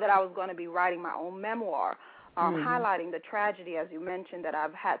 I didn't know that I was going to be writing my own memoir, highlighting the tragedy, as you mentioned, that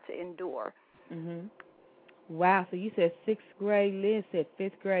I've had to endure. Wow. So you said 6th grade. Liz said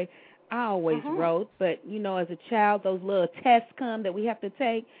 5th grade. I always wrote, but, you know, as a child, those little tests come that we have to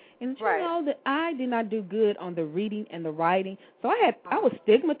take. And you know that I did not do good on the reading and the writing. So I was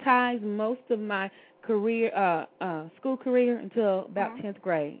stigmatized most of my career, school career until about 10th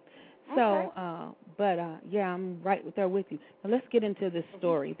grade. So, yeah, I'm right there with you. Now let's get into this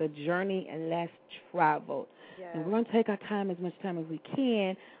story, The Journey and Less Traveled. And we're going to take our time, as much time as we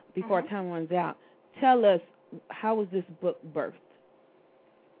can before our time runs out. Tell us, how was this book birthed?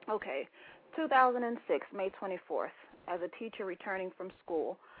 Okay, 2006, May 24th, as a teacher returning from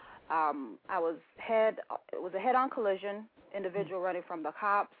school, it was a head-on collision, individual running from the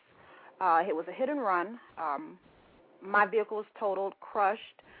cops. It was a hit and run. My vehicle was totaled,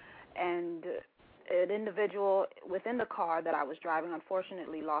 crushed, and an individual within the car that I was driving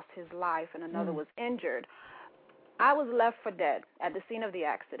unfortunately lost his life, and another was injured. I was left for dead at the scene of the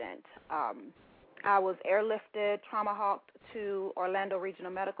accident. I was airlifted, trauma hawked to Orlando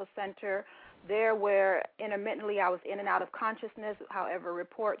Regional Medical Center, there where intermittently I was in and out of consciousness. However,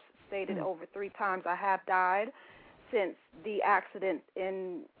 reports stated over 3 times I have died since the accident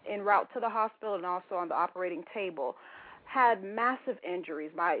en route to the hospital and also on the operating table. Had massive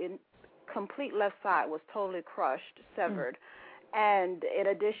injuries. My complete left side was totally crushed, severed. And in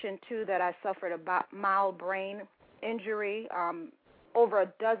addition to that, I suffered a mild brain injury, over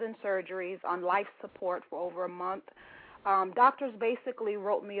a dozen surgeries, on life support for over a month. Doctors basically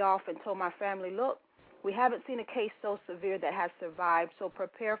wrote me off and told my family, look, we haven't seen a case so severe that has survived, so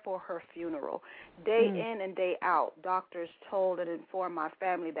prepare for her funeral. Day in and day out, doctors told and informed my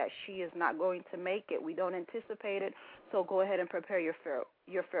family that she is not going to make it. We don't anticipate it, so go ahead and prepare your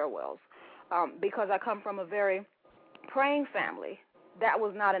farewells. Because I come from a very praying family, that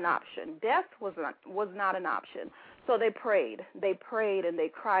was not an option. Death was not an option. So they prayed. They prayed and they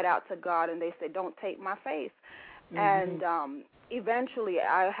cried out to God, and they said, don't take my faith. And eventually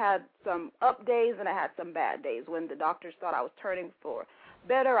I had some up days and I had some bad days. When the doctors thought I was turning for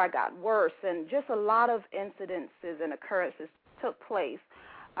better, I got worse, and just a lot of incidences and occurrences took place.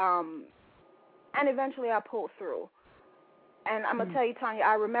 And eventually I pulled through. And I'm going to tell you, Tanya,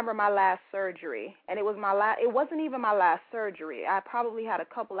 I remember my last surgery, and it wasn't even my last surgery. I probably had a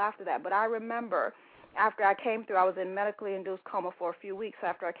couple after that, but I remember after I came through, I was in medically induced coma for a few weeks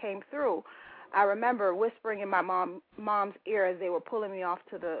after I came through. I remember whispering in my mom's ear as they were pulling me off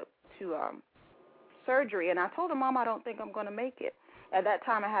to surgery, and I told her, Mom, I don't think I'm going to make it. At that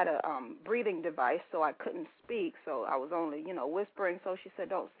time, I had a breathing device, so I couldn't speak, so I was only, whispering. So she said,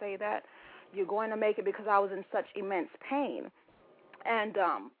 don't say that. You're going to make it, because I was in such immense pain. And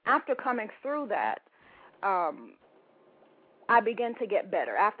after coming through that, I began to get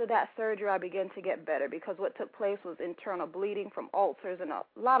better. After that surgery, I began to get better, because what took place was internal bleeding from ulcers and a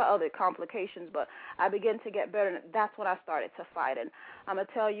lot of other complications, but I began to get better, and that's when I started to fight. And I'm going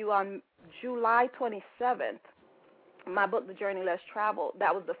to tell you, on July 27th, my book, The Journey Less Traveled,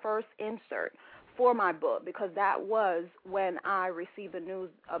 that was the first insert for my book, because that was when I received the news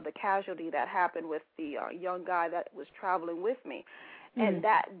of the casualty that happened with the young guy that was traveling with me. And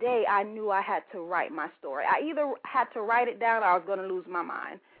that day, I knew I had to write my story. I either had to write it down or I was going to lose my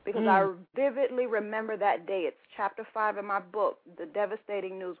mind, because I vividly remember that day. It's chapter 5 in my book, the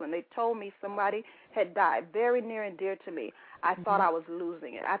devastating news, when they told me somebody had died, very near and dear to me. I thought I was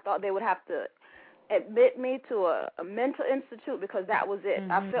losing it. I thought they would have to admit me to a mental institute, because that was it.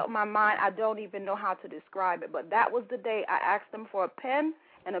 I felt my mind. I don't even know how to describe it, but that was the day I asked them for a pen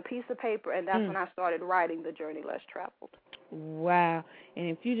and a piece of paper, and that's when I started writing The Journey Less Traveled. Wow. And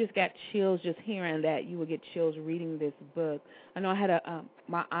if you just got chills just hearing that, you would get chills reading this book. I know I had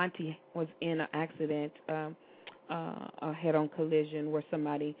my auntie was in an accident, a head-on collision where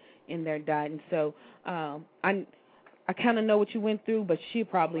somebody in there died. And so I kind of know what you went through, but she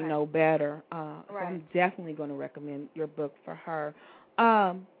probably know better. So I'm definitely going to recommend your book for her.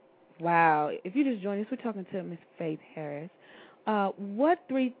 Wow. If you just joined us, we're talking to Miss Faith Harris. What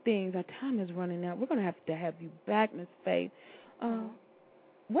 3 things, our time is running out. We're going to have you back, Miss Faith.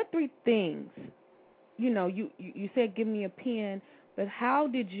 What 3 things, you said give me a pen, but how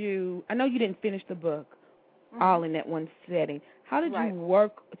did you, I know you didn't finish the book all in that one setting. How did you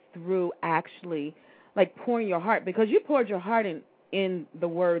work through actually, like, pouring your heart, because you poured your heart in the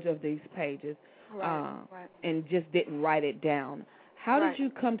words of these pages and just didn't write it down. How did you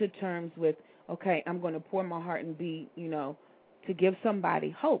come to terms with, okay, I'm going to pour my heart and be, to give somebody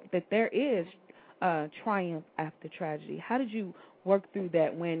hope that there is triumph after tragedy? How did you work through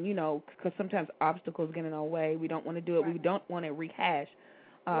that when, because sometimes obstacles get in our way. We don't want to do it. We don't want to rehash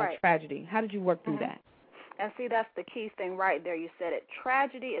tragedy. How did you work through that? And see, that's the key thing right there. You said it.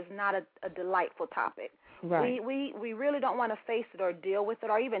 Tragedy is not a delightful topic. Right. We really don't want to face it or deal with it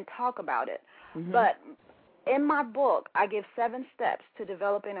or even talk about it. But in my book, I give 7 steps to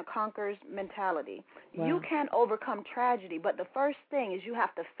developing a conqueror's mentality. Wow. You can overcome tragedy, but the first thing is you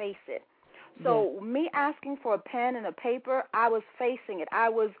have to face it. So me asking for a pen and a paper, I was facing it. I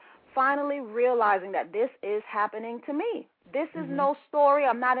was finally realizing that this is happening to me. This is no story.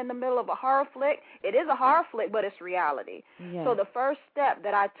 I'm not in the middle of a horror flick. It is a horror flick, but it's reality. Yeah. So the first step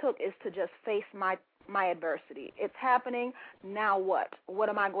that I took is to just face my adversity. It's happening. Now what? What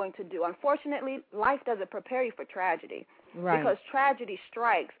am I going to do? Unfortunately, life doesn't prepare you for tragedy. Right. Because tragedy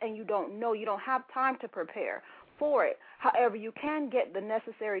strikes and you don't know. You don't have time to prepare for it. However, you can get the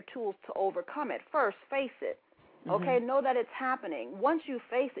necessary tools to overcome it. First, face it. Okay, know that it's happening. Once you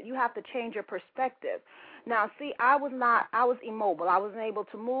face it, you have to change your perspective. Now, see, I was immobile. I wasn't able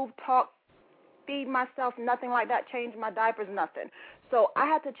to move, talk, feed myself, nothing like that, change my diapers, nothing. So I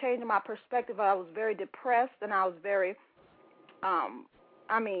had to change my perspective. I was very depressed, and I was very,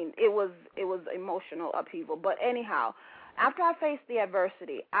 it was emotional upheaval. But anyhow, after I faced the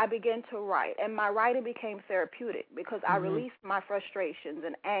adversity, I began to write, and my writing became therapeutic because I released my frustrations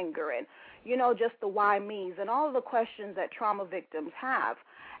and anger and, just the why me's and all of the questions that trauma victims have.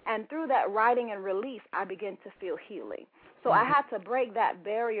 And through that writing and release, I began to feel healing. So I had to break that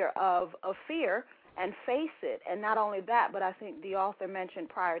barrier of fear and face it. And not only that, but I think the author mentioned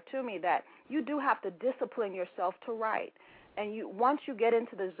prior to me that you do have to discipline yourself to write. And once you get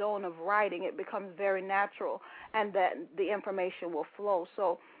into the zone of writing, it becomes very natural, and that the information will flow.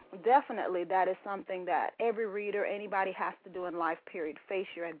 So definitely that is something that every reader, anybody has to do in life, period. Face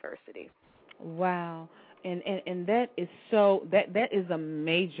your adversity. Wow. And that is so, that is a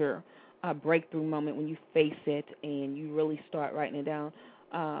major breakthrough moment when you face it and you really start writing it down.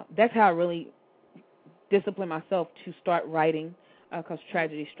 That's how I really discipline myself to start writing, because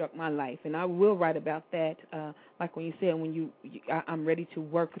tragedy struck my life, and I will write about that. Like when you said, I'm ready to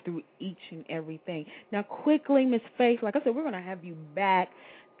work through each and everything. Now, quickly, Miss Faith, like I said, we're going to have you back.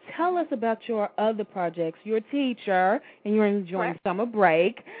 Tell us about your other projects. You're a teacher, and you're enjoying summer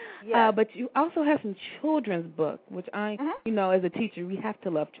break. Yes. But you also have some children's books, which as a teacher, we have to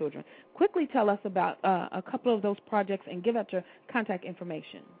love children. Quickly tell us about a couple of those projects and give out your contact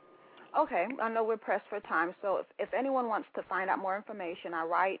information. Okay, I know we're pressed for time, so if anyone wants to find out more information,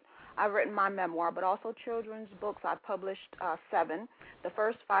 I've written my memoir, but also children's books. I've published 7. The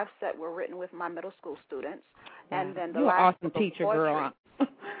first 5 set were written with my middle school students, and then the You're last an awesome teacher, girl.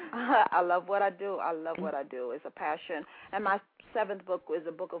 I love what I do. It's a passion. And my 7th book is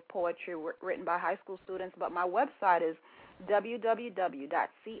a book of poetry written by high school students, but my website is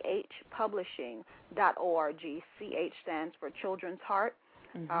www.chpublishing.org. CH stands for Children's Heart.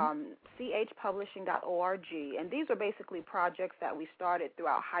 chpublishing.org, and these are basically projects that we started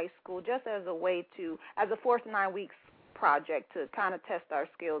throughout high school just as a way to, as a 4 to 9 weeks project to kind of test our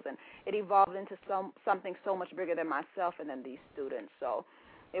skills, and it evolved into something so much bigger than myself and than these students. So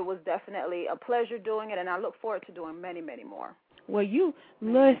it was definitely a pleasure doing it, and I look forward to doing many, many more. Well, you've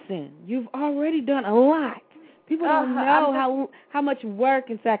already done a lot. People don't know how much work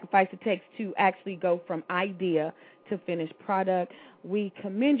and sacrifice it takes to actually go from idea to finished product. We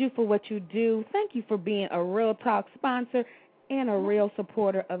commend you for what you do. Thank you for being a Real Talk sponsor and a real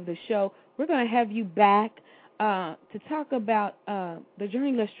supporter of the show. We're going to have you back to talk about the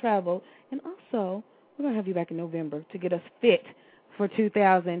journey less traveled, and also we're going to have you back in November to get us fit for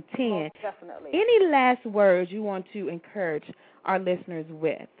 2010. Most definitely. Any last words you want to encourage our listeners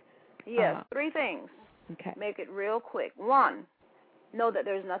with? Yes, 3 things. Okay. Make it real quick. 1, know that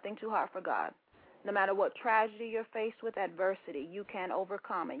there's nothing too hard for God. No matter what tragedy you're faced with, adversity, you can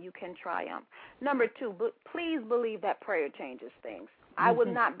overcome and you can triumph. Number 2, please believe that prayer changes things. I would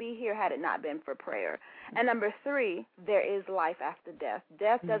not be here had it not been for prayer. And number 3, there is life after death.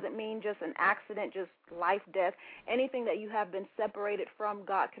 Death doesn't mean just an accident, just life, death. Anything that you have been separated from,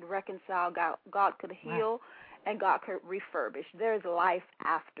 God could reconcile, God could heal, and God could refurbish. There is life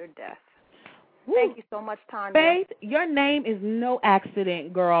after death. Thank you so much, Tanya. Faith, your name is no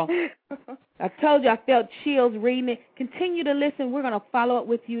accident, girl. I told you I felt chills reading it. Continue to listen. We're going to follow up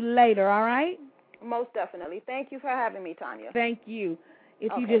with you later, all right? Most definitely. Thank you for having me, Tanya. Thank you.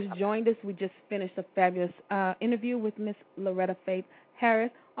 If you just joined us, we just finished a fabulous interview with Miss Loretta Faith Harris.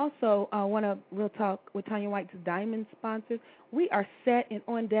 Also, one of Real Talk with Tanya White's Diamond sponsors. We are set and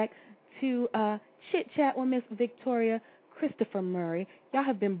on deck to chit-chat with Miss Victoria Christopher Murray. Y'all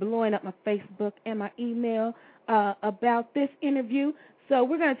have been blowing up my Facebook and my email about this interview. So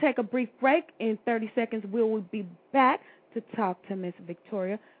we're going to take a brief break. In 30 seconds, we will be back to talk to Miss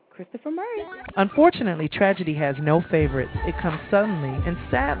Victoria Christopher Murray. Unfortunately, tragedy has no favorites. It comes suddenly, and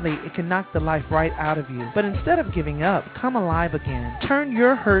sadly, it can knock the life right out of you. But instead of giving up, come alive again. Turn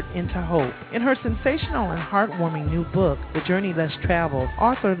your hurt into hope. In her sensational and heartwarming new book, The Journey Less Traveled,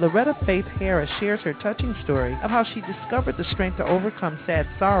 author Loretta Faith Harris shares her touching story of how she discovered the strength to overcome sad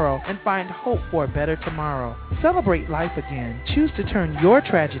sorrow and find hope for a better tomorrow. Celebrate life again. Choose to turn your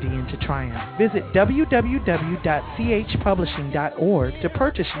tragedy into triumph. Visit www.chpublishing.org to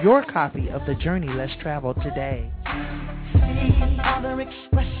purchase your copy of The Journey Less Traveled today.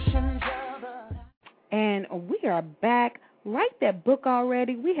 And we are back. Write that book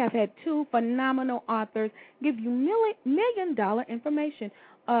already. We have had 2 phenomenal authors give you million-dollar information.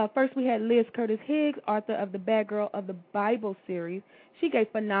 First, we had Liz Curtis Higgs, author of the Bad Girl of the Bible series. She gave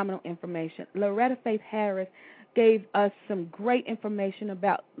phenomenal information. Loretta Faith Harris gave us some great information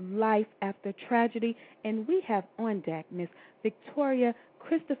about life after tragedy. And we have on deck Miss Victoria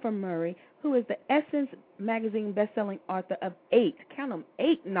Christopher Murray, who is the Essence magazine best-selling author of 8, count them,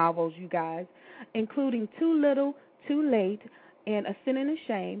 8 novels, you guys, including Too Little, Too Late, and A Sin and a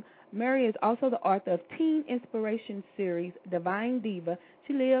Shame. Murray is also the author of teen inspiration series Divine Diva.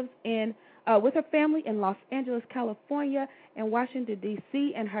 She lives with her family in Los Angeles, California, and Washington,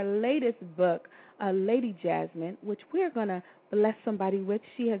 D.C., and her latest book, Lady Jasmine, which we're going to bless somebody with.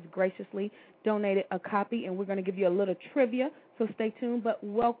 She has graciously donated a copy, and we're going to give you a little trivia. So so stay tuned. But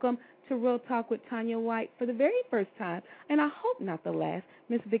welcome to Real Talk with Tanya White for the very first time, and I hope not the last,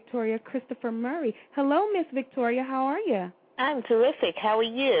 Miss Victoria Christopher Murray. Hello, Miss Victoria. How are you? I'm terrific. How are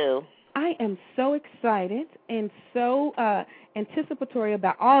you? I am so excited and so anticipatory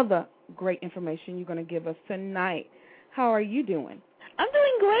about all the great information you're going to give us tonight. How are you doing? I'm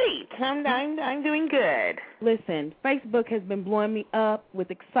doing great. I'm doing good. Listen, Facebook has been blowing me up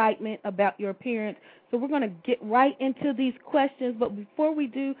with excitement about your appearance, so we're going to get right into these questions. But before we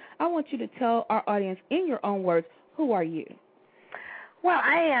do, I want you to tell our audience in your own words, who are you? Well,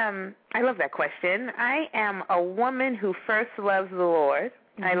 I love that question. I am a woman who first loves the Lord.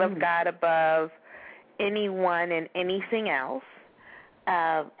 Mm-hmm. I love God above anyone and anything else.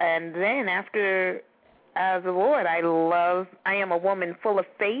 And then after the Lord, I am a woman full of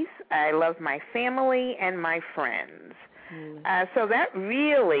faith. I love my family and my friends. So that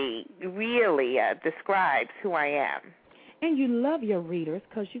really, really describes who I am. And you love your readers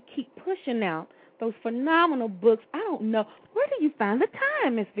because you keep pushing out those phenomenal books. I don't know. Where do you find the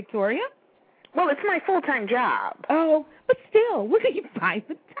time, Miss Victoria? Well, it's my full-time job. Oh, but still, where do you find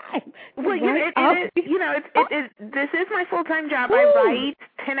the time? Well, this is my full-time job. Ooh. I write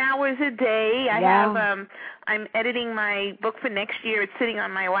 10 hours a day. Wow. I'm editing my book for next year. It's sitting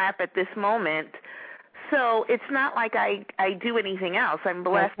on my lap at this moment. So it's not like I do anything else. I'm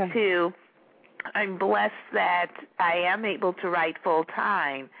blessed I'm blessed that I am able to write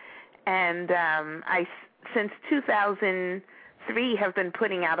full-time. And since 2003, have been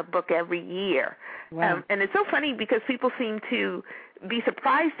putting out a book every year. Wow. And it's so funny because people seem to be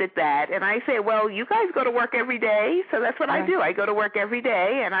surprised at that. And I say, well, you guys go to work every day, so that's what I do. I go to work every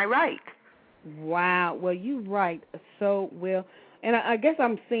day, and I write. Wow. Well, you write so well. And I guess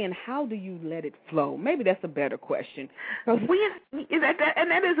I'm saying, how do you let it flow? Maybe that's a better question. And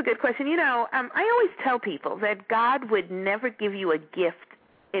that is a good question. I always tell people that God would never give you a gift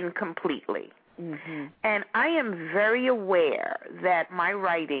incompletely. Mm-hmm. And I am very aware that my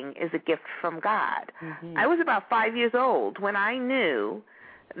writing is a gift from God. Mm-hmm. I was about 5 years old when I knew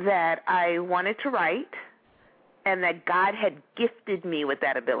that I wanted to write and that God had gifted me with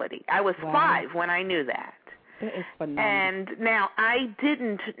that ability. I was 5 when I knew that. That is phenomenal. And now I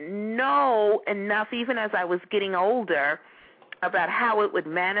didn't know enough, even as I was getting older, about how it would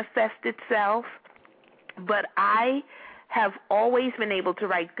manifest itself, but I have always been able to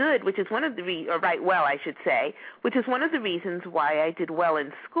write good, which is one of the write well, I should say, which is one of the reasons why I did well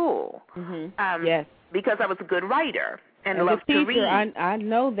in school. Mm-hmm. Yes, because I was a good writer and as loved a teacher, to read. I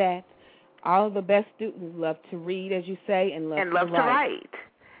know that all of the best students love to read, as you say, and love to write.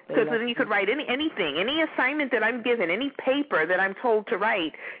 Because then you could write anything, any assignment that I'm given, any paper that I'm told to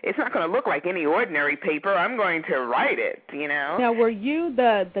write, it's not going to look like any ordinary paper. I'm going to write it, Now, were you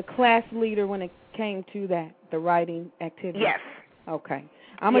the class leader when it came to that, the writing activity? Yes. Okay.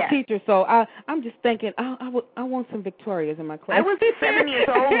 I'm a teacher, so I'm just thinking, I want some Victorias in my class. I was 7 years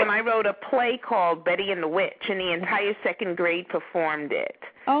old when I wrote a play called Betty and the Witch, and the entire second grade performed it.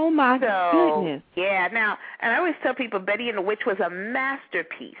 Oh, my goodness. Yeah, now, and I always tell people Betty and the Witch was a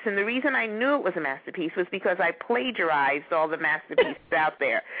masterpiece, and the reason I knew it was a masterpiece was because I plagiarized all the masterpieces out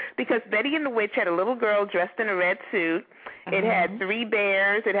there. Because Betty and the Witch had a little girl dressed in a red suit. It had 3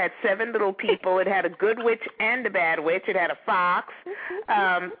 bears. It had 7 little people. It had a good witch and a bad witch. It had a fox,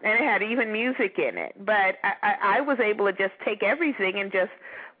 and it had even music in it. But I was able to just take everything and just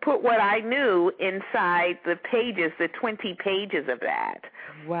put what I knew inside the pages, the 20 pages of that.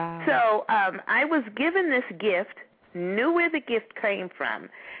 Wow. So I was given this gift, knew where the gift came from,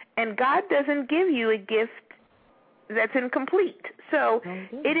 and God doesn't give you a gift that's incomplete. So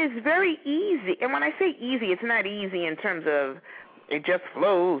it is very easy. And when I say easy, it's not easy in terms of it just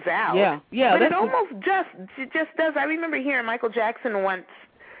flows out. Yeah. But it almost just does. I remember hearing Michael Jackson once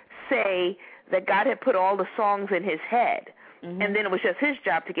say that God had put all the songs in his head. Mm-hmm. And then it was just his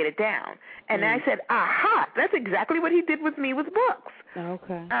job to get it down. And I said, aha, that's exactly what he did with me with books.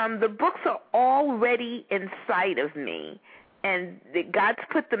 Okay. The books are already inside of me, and God's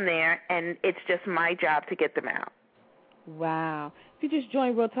put them there, and it's just my job to get them out. Wow. If you just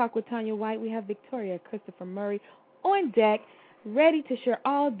joined Real Talk with Tanya White, we have Victoria Christopher Murray on deck, ready to share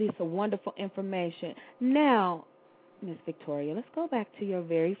all this wonderful information. Now, Miss Victoria, let's go back to your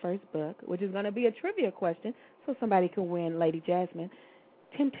very first book, which is going to be a trivia question, so somebody can win Lady Jasmine.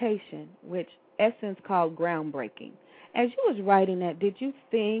 Temptation, which Essence called groundbreaking. As you was writing that, did you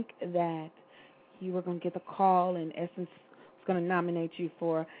think that you were going to get the call and Essence going to nominate you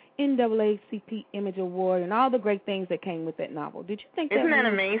for NAACP Image Award and all the great things that came with that novel. Did you think Isn't that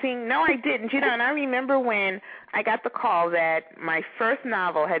amazing? No, I didn't. And I remember when I got the call that my first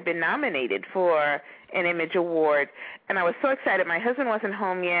novel had been nominated for an Image Award, and I was so excited. My husband wasn't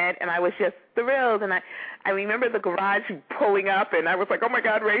home yet, and I was just thrilled. And I remember the garage pulling up, and I was like, oh, my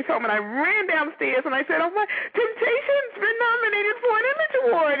God, Ray's home. And I ran downstairs, and I said, oh, my, Temptation's been nominated for an Image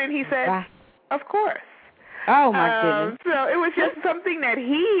Award. And he said, of course. Oh, my goodness. So it was just something that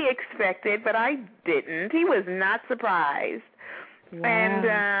he expected, but I didn't. He was not surprised. Wow. And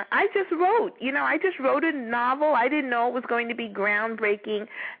I just wrote a novel. I didn't know it was going to be groundbreaking.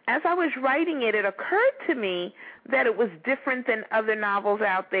 As I was writing it, it occurred to me that it was different than other novels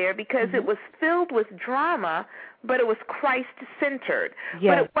out there because it was filled with drama, but it was Christ-centered.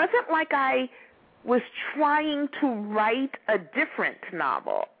 Yes. But it wasn't like I was trying to write a different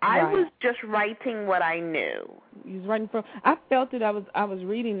novel. Right. I was just writing what I knew. You was writing from. I felt it. I was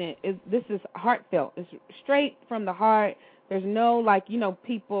reading it. This is heartfelt. It's straight from the heart. There's no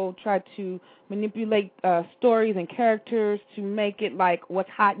people try to manipulate stories and characters to make it like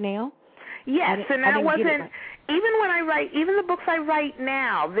what's hot now. Yes, and that wasn't even the books I write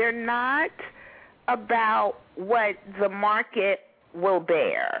now. They're not about what the market will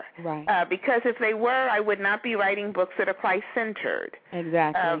bear. Right. Because if they were, I would not be writing books that are Christ-centered.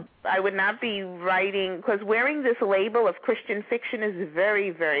 Exactly. I would not be writing, because wearing this label of Christian fiction is very,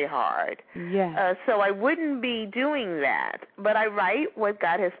 very hard. Yeah. So I wouldn't be doing that. But I write what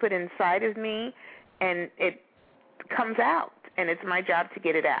God has put inside of me, and it comes out, and it's my job to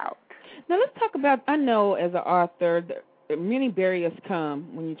get it out. Now let's talk about, I know as an author, many barriers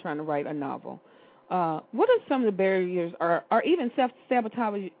come when you're trying to write a novel. What are some of the barriers or even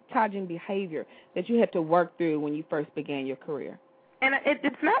self-sabotaging behavior that you had to work through when you first began your career? And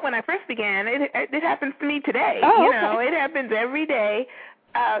it's not when I first began. It happens to me today. Oh, It happens every day.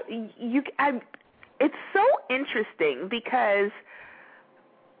 It's so interesting because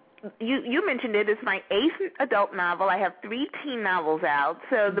you mentioned it. It's my 8th adult novel. I have 3 teen novels out.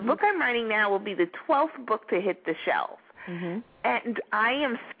 So the book I'm writing now will be the 12th book to hit the shelf. Mm-hmm. And I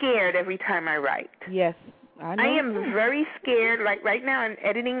am scared every time I write. Yes, I know. I am very scared. Like right now I'm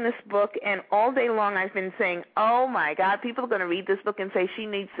editing this book, and all day long I've been saying, oh, my God, people are going to read this book and say she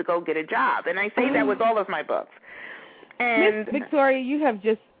needs to go get a job. And I say that with all of my books. And Miss Victoria, you have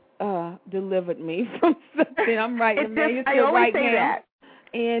just delivered me from something. I'm writing a manuscript I always right say now. that.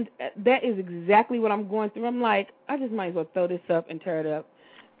 And that is exactly what I'm going through. I'm like, I just might as well throw this up and tear it up.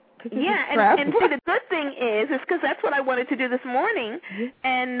 Yeah, and see, the good thing is because that's what I wanted to do this morning,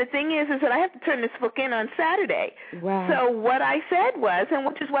 and the thing is that I have to turn this book in on Saturday. Wow. So what I said was, and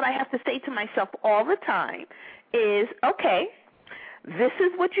which is what I have to say to myself all the time, is, okay, this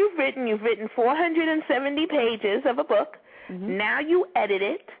is what you've written. You've written 470 pages of a book. Mm-hmm. Now you edit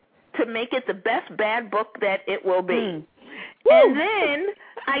it to make it the best bad book that it will be. And then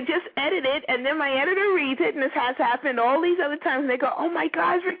I just edit it, and then my editor reads it, and this has happened all these other times, and they go, oh, my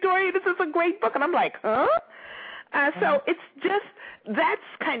gosh, Victoria, this is a great book. And I'm like, huh? So it's just, that's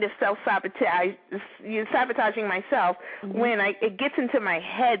kind of sabotaging myself when it gets into my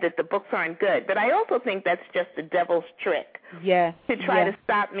head that the books aren't good. But I also think that's just the devil's trick to try to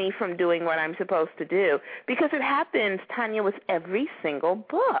stop me from doing what I'm supposed to do. Because it happens, Tanya, with every single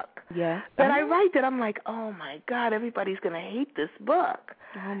book that I write that I'm like, oh, my God, everybody's going to hate this book.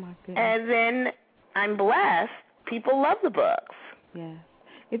 Oh, my goodness. And then I'm blessed. People love the books. Yeah.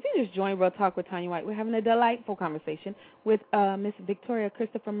 If you just joined Real Talk with Tanya White, we're having a delightful conversation with Miss Victoria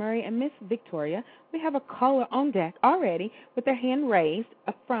Christopher Murray. And Miss Victoria, we have a caller on deck already with their hand raised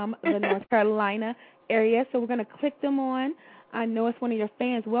from the North Carolina area. So we're going to click them on. I know it's one of your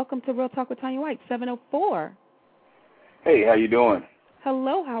fans. Welcome to Real Talk with Tanya White, 704. Hey, how you doing?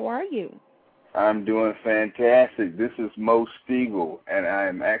 Hello, how are you? I'm doing fantastic. This is Mo Stiegel, and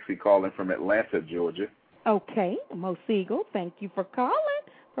I'm actually calling from Atlanta, Georgia. Okay, Mo Siegel, thank you for calling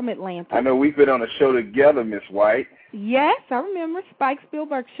from Atlanta. I know we've been on a show together, Miss White. Yes, I remember Spike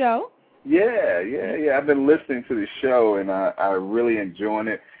Spielberg show. Yeah. I've been listening to the show, and I really enjoying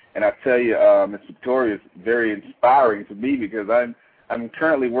it. And I tell you, Miss Victoria is very inspiring to me because I'm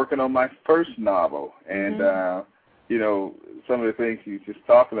currently working on my first novel, and some of the things you're just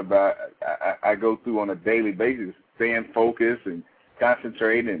talking about, I go through on a daily basis, staying focused and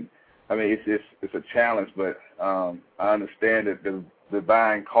concentrating. I mean, it's a challenge, but I understand that the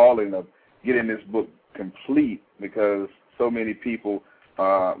divine calling of getting this book complete because so many people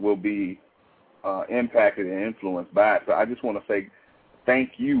will be impacted and influenced by it. So I just want to say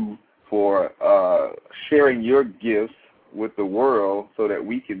thank you for sharing your gifts with the world so that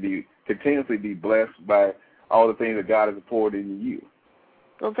we can continuously be blessed by all the things that God has poured into you.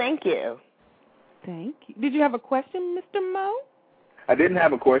 Well, thank you. Thank you. Did you have a question, Mr. Mo? I didn't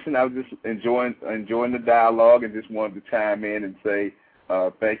have a question. I was just enjoying the dialogue and just wanted to chime in and say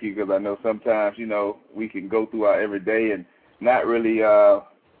thank you, because I know sometimes, we can go through our everyday and not really,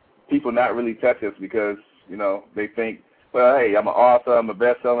 people not really touch us because, they think, well, hey, I'm an author, I'm a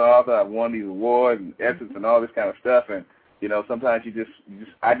best-selling author, I've won these awards and Essence and all this kind of stuff, and, sometimes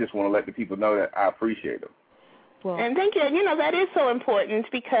I just want to let the people know that I appreciate them. Well, and thank you. That is so important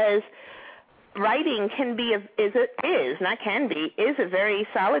because writing can be is a very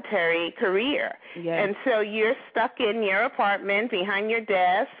solitary career. Yes. And so you're stuck in your apartment behind your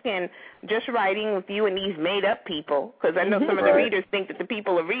desk and just writing with you and these made-up people, because I know some of the readers think that the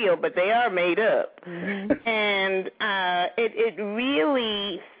people are real, but they are made up. Mm-hmm. And it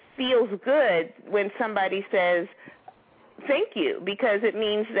really feels good when somebody says, thank you, because it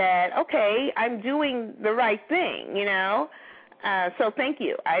means that, okay, I'm doing the right thing, So thank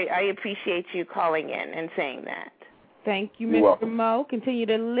you. I appreciate you calling in and saying that. Thank you, You're Mr. welcome. Mo. Continue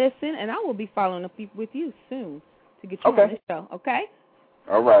to listen, and I will be following up with you soon to get you on the show, okay?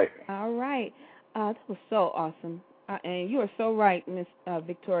 All right. All right. That was so awesome. And you are so right, Miss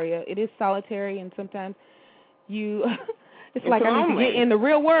Victoria. It is solitary, and sometimes it's like lonely. I need to get in the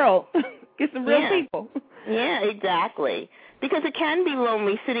real world, get some real people. Yeah, exactly. Because it can be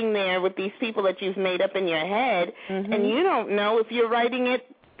lonely sitting there with these people that you've made up in your head, and you don't know if you're writing it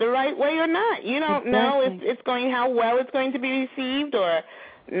the right way or not. You don't know if it's how well it's going to be received or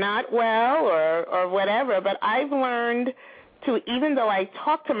not well or whatever. But I've learned to, even though I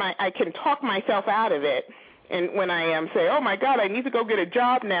can talk myself out of it, and when I say, oh my God, I need to go get a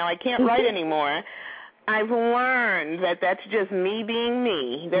job now, I can't write anymore. I've learned that that's just me being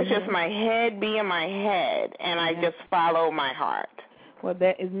me. That's just my head being my head, and I just follow my heart. Well,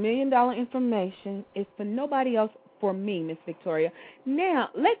 that is $1 million information. It's for nobody else, for me, Miss Victoria. Now,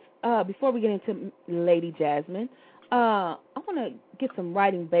 let's before we get into Lady Jasmine, I want to get some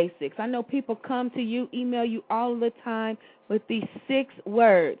writing basics. I know people come to you, email you all the time with these 6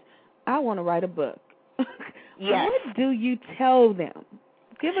 words. I want to write a book. Yes. What do you tell them?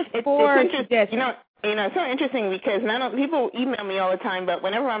 Give us 4 suggestions. It's so interesting because people email me all the time, but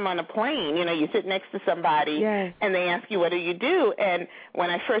whenever I'm on a plane, you sit next to somebody and they ask you, what do you do? And when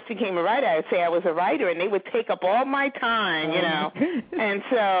I first became a writer, I would say I was a writer, and they would take up all my time, And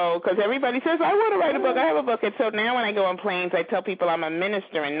so, because everybody says, I want to write a book, I have a book. And so now when I go on planes, I tell people I'm a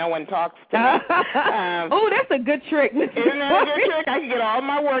minister and no one talks to me. That's a good trick. Isn't that a good trick? I can get all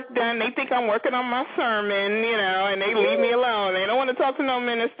my work done. They think I'm working on my sermon, and they leave me alone. They don't want to talk to no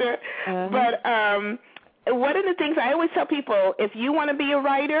minister. But one of the things I always tell people, if you want to be a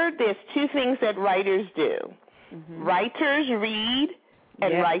writer, there's 2 things that writers do. Writers read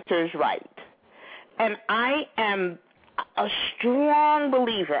and writers write. And I am a strong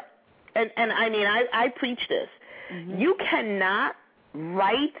believer, and I preach this. You cannot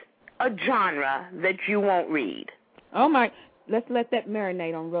write a genre that you won't read. Oh, my. Let's let that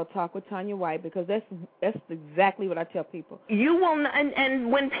marinate on Real Talk with Tanya White, because that's exactly what I tell people. You will not,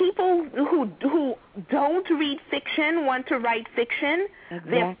 and when people who don't read fiction want to write fiction,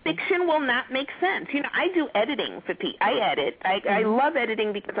 their fiction will not make sense. I do editing for people. I edit. I love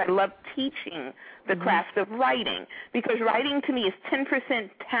editing because I love teaching the craft of writing, because writing to me is 10%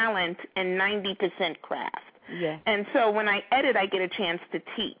 talent and 90% craft. Yeah. And so when I edit, I get a chance to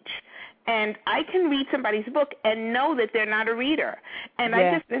teach. And I can read somebody's book and know that they're not a reader. And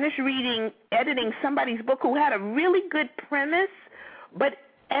I just finished editing somebody's book who had a really good premise, but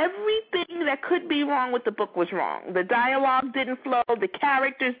everything that could be wrong with the book was wrong. The dialogue didn't flow, the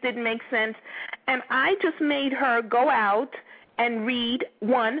characters didn't make sense, and I just made her go out and read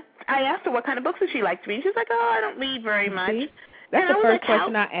one. I asked her what kind of books does she like to read. She's like, I don't read very much. That's the first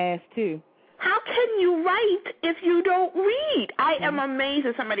question I asked, too. How can you write if you don't read? I am amazed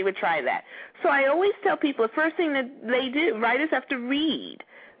that somebody would try that. So I always tell people the first thing that they do, writers have to read.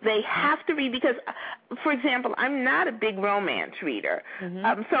 They have to read because, for example, I'm not a big romance reader.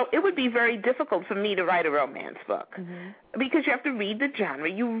 So it would be very difficult for me to write a romance book because you have to read the genre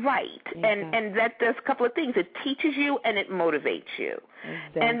you write. And that does a couple of things. It teaches you and it motivates you.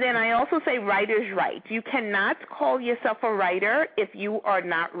 And then I also say writers write. You cannot call yourself a writer if you are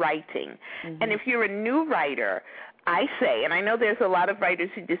not writing. And if you're a new writer, I say, and I know there's a lot of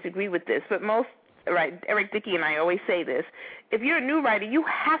writers who disagree with this, but most, Eric Dickey and I always say this, if you're a new writer, you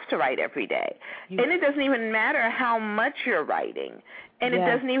have to write every day. And it doesn't even matter how much you're writing. And it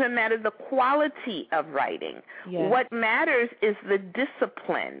doesn't even matter the quality of writing. What matters is the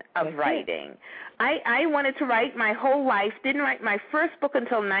discipline of writing. I wanted to write my whole life, didn't write my first book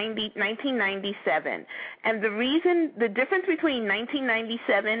until 1997. And the difference between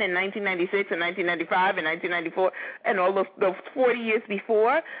 1997 and 1996 and 1995 and 1994 and all those 40 years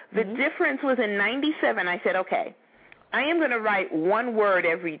before, the difference was in 97, I said, okay, I am going to write one word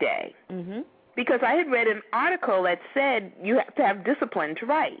every day. Because I had read an article that said you have to have discipline to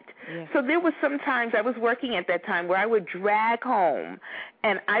write. So there was some times I was working at that time where I would drag home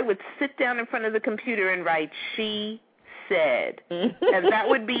and I would sit down in front of the computer and write, she said, and that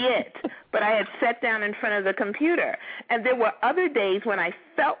would be it. But I had sat down in front of the computer. And there were other days when I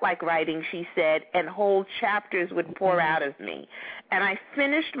felt like writing, she said, and whole chapters would pour out of me. And I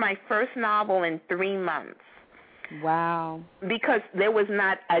finished my first novel in 3 months. Wow. Because there was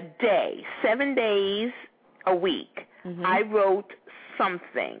not a day, 7 days a week, I wrote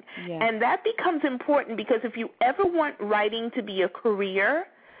something. And that becomes important because if you ever want writing to be a career,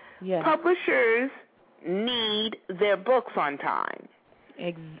 publishers need their books on time.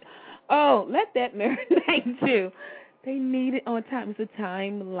 Let that marinate too. They need it on time. It's a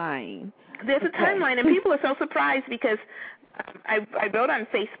timeline. There's a timeline, and people are so surprised because I wrote on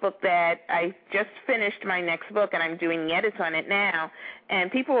Facebook that I just finished my next book, and I'm doing the edits on it now, and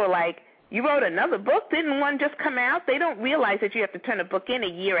people were like, you wrote another book? Didn't one just come out? They don't realize that you have to turn a book in a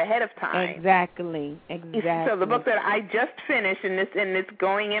year ahead of time. Exactly. So the book that I just finished, and it's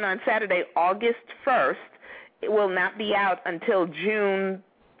going in on Saturday, August 1st, it will not be out until June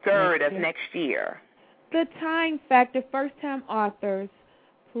 3rd of next year. The time factor, first-time authors,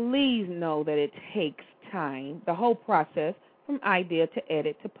 please know that it takes time. The whole process, from idea to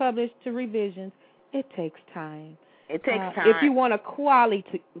edit to publish to revisions, it takes time. It takes time. If you want a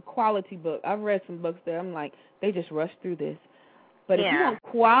quality book, I've read some books that I'm like, they just rush through this. But if you want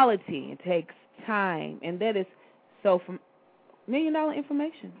quality, it takes time. And that is so from $1 million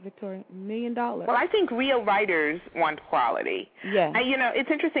information, Victoria, $1 million. Well, I think real writers want quality.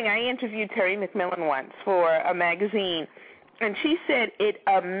 It's interesting. I interviewed Terry McMillan once for a magazine, and she said it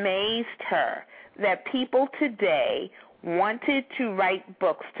amazed her that people today wanted to write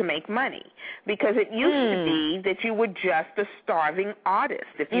books to make money, because it used to be that you were just a starving artist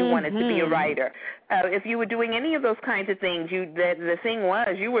if you wanted to be a writer. If you were doing any of those kinds of things, the thing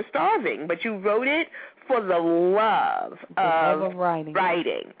was you were starving, but you wrote it for the love of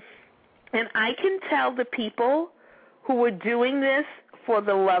writing. And I can tell the people who were doing this for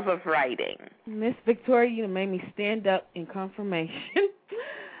the love of writing. Miss Victoria, you made me stand up in confirmation.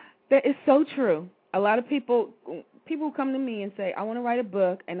 That is so true. A lot of people come to me and say, I want to write a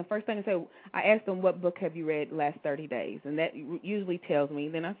book, and the first thing I ask them, what book have you read the last 30 days? And that usually tells me.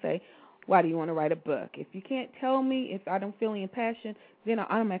 Then I say, why do you want to write a book? If you can't tell me, if I don't feel any passion, then I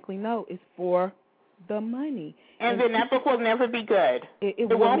automatically know it's for the money. And then that book will never be good. It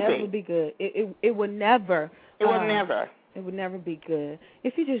will never be good. It will never. It will never. It would never be good.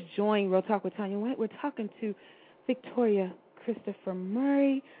 If you just join Real Talk with Tanya White, we're talking to Victoria Christopher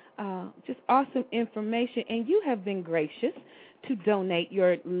Murray. Just awesome information. And you have been gracious to donate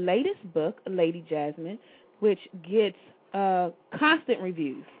your latest book, Lady Jasmine, which gets constant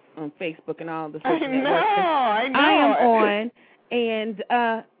reviews on Facebook and all the social networks. I know. I am on. And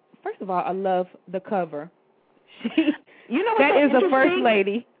first of all, I love the cover. That is a first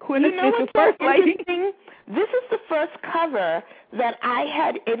lady. Quintessential first lady. This is the first cover that I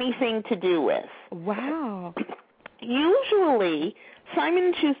had anything to do with. Wow. Usually,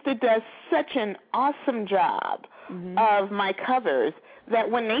 Simon & Schuster does such an awesome job of my covers that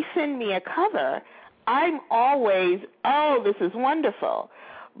when they send me a cover, I'm always, this is wonderful.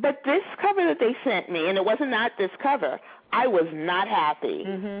 But this cover that they sent me, and it was not this cover, I was not happy.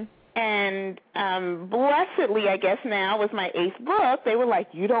 And blessedly, I guess now, with my 8th book, they were like,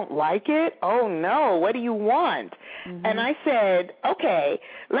 you don't like it? Oh, no, what do you want? And I said, okay,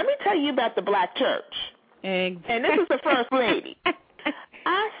 let me tell you about the Black Church. And this is the First Lady.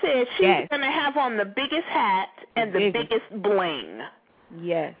 I said she's going to have on the biggest hat and the biggest bling.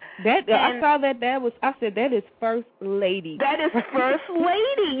 Yes. I saw that. I said that is First Lady. That is First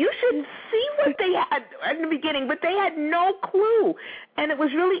Lady. You should see what they had in the beginning, but they had no clue. And it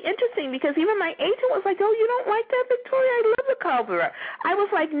was really interesting because even my agent was like, oh, you don't like that, Victoria? I love the cover. I was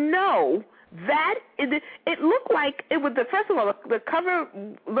like, no, It looked like it was first of all, the cover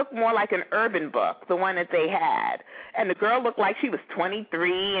looked more like an urban book, the one that they had, and the girl looked like she was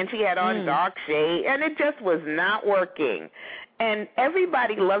 23 and she had on dark shade, and it just was not working. And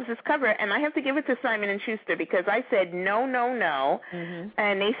everybody loves this cover, and I have to give it to Simon & Schuster because I said no,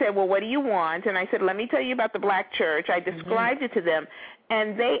 and they said, well, what do you want? And I said, let me tell you about the Black Church. I described it to them,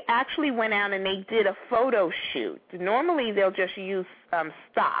 and they actually went out and they did a photo shoot. Normally they'll just use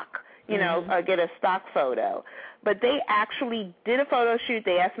stock, get a stock photo. But they actually did a photo shoot.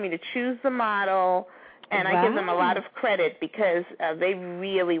 They asked me to choose the model, and I give them a lot of credit because they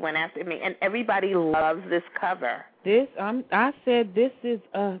really went after me, and everybody loves this cover. I said this is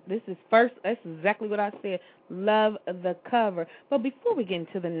first. That's exactly what I said. Love the cover. But before we get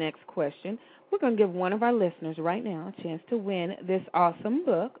into the next question, we're going to give one of our listeners right now a chance to win this awesome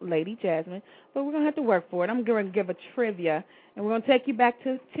book, Lady Jasmine. But we're going to have to work for it. I'm going to give a trivia, and we're going to take you back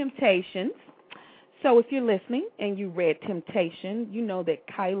to Temptations. So if you're listening and you read Temptation, you know that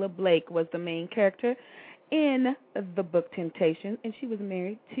Kyla Blake was the main character in the book Temptation, and she was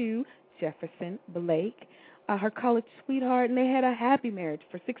married to Jefferson Blake, her college sweetheart, and they had a happy marriage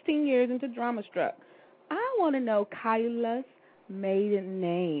for 16 years until drama struck. I want to know Kyla's maiden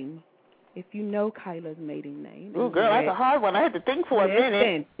name. If you know Kyla's maiden name. Oh, girl, that's a hard one. I had to think for a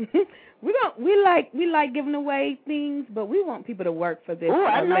minute. we like giving away things, but we want people to work for this. Oh,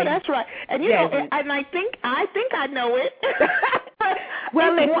 I know that's right. And you know, and I think I know it.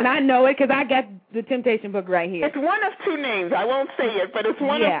 Well, listen, I know it because I got the Temptation book right here. It's one of two names. I won't say it, but it's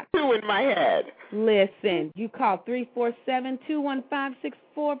one of two in my head. Listen, you call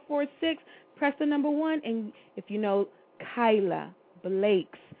 347-215-6446. Press the number 1, and if you know Kyla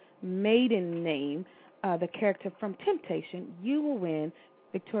Blake's maiden name, the character from Temptation, you will win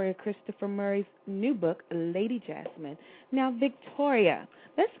Victoria Christopher Murray's new book, Lady Jasmine. Now, Victoria,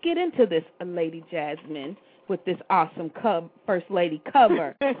 let's get into this Lady Jasmine with this awesome First Lady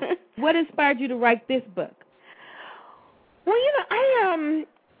cover. What inspired you to write this book? Well,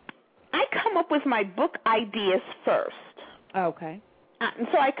 I come up with my book ideas first. Okay.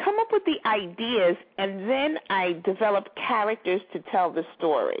 So I come up with the ideas, and then I develop characters to tell the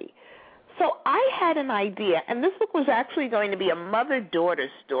story. So I had an idea, and this book was actually going to be a mother-daughter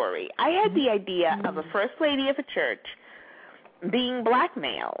story. I had the idea of a first lady of a church being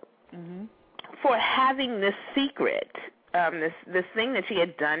blackmailed for having this secret, this thing that she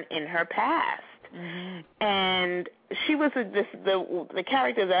had done in her past. And she was the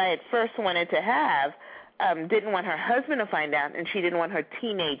character that I had first wanted to have. Didn't want her husband to find out, and she didn't want her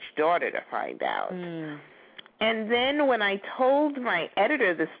teenage daughter to find out. And then when I told my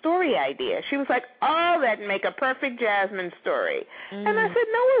editor the story idea, she was like, oh, that'd make a perfect Jasmine story. And I said,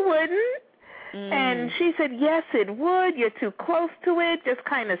 no, it wouldn't. And she said, yes, it would. You're too close to it. Just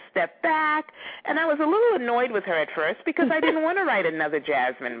kind of step back. And I was a little annoyed with her at first because I didn't want to write another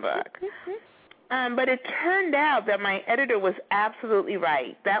Jasmine book. But it turned out that my editor was absolutely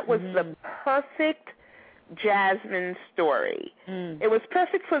right. That was the perfect Jasmine story. It was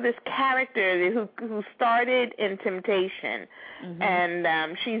perfect for this character who started in Temptation,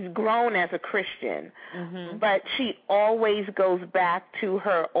 and she's grown as a Christian, but she always goes back to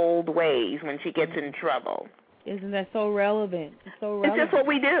her old ways when she gets in trouble. Isn't that so relevant? It's so relevant. It's just what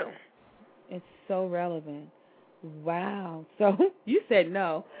we do. It's so relevant. Wow. So you said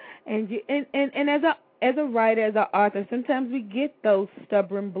no, and as a writer, as an author, sometimes we get those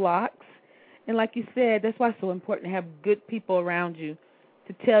stubborn blocks. And like you said, that's why it's so important to have good people around you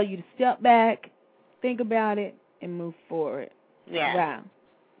to tell you to step back, think about it, and move forward. Yeah.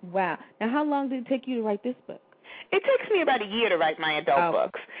 Wow. Now, how long did it take you to write this book? It takes me about a year to write my adult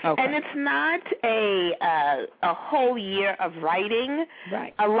books. Okay. And it's not a whole year of writing.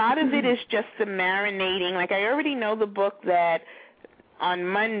 Right. A lot of it is just the marinating. Like, I already know the book that on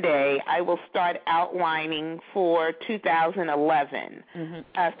Monday I will start outlining for 2011.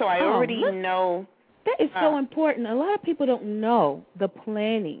 So I already know. That is so important. A lot of people don't know the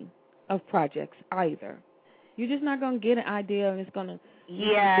planning of projects either. You're just not going to get an idea and it's going to...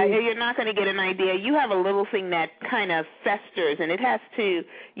 Yeah, you're not going to get an idea. You have a little thing that kind of festers, and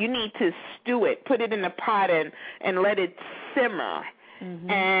you need to stew it, put it in a pot and let it simmer.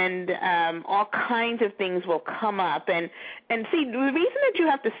 And all kinds of things will come up. And see, the reason that you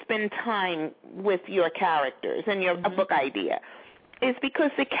have to spend time with your characters and a book idea is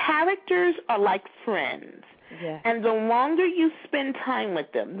because the characters are like friends. Yeah. And the longer you spend time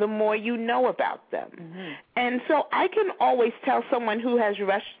with them, the more you know about them. And so I can always tell someone who has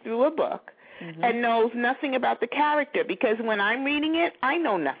rushed through a book and knows nothing about the character, because when I'm reading it, I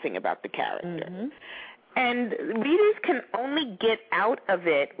know nothing about the character. And readers can only get out of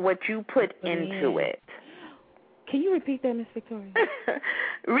it what you put into it. Can you repeat that, Miss Victoria?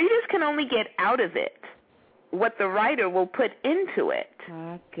 Readers can only get out of it what the writer will put into it.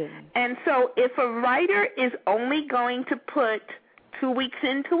 My goodness. And so if a writer is only going to put 2 weeks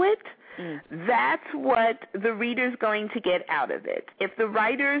into it, that's what the reader's going to get out of it. If the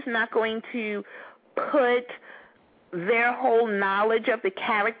writer's not going to put their whole knowledge of the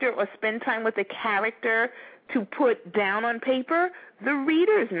character or spend time with the character to put down on paper, the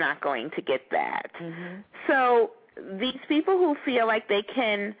reader's not going to get that. So these people who feel like they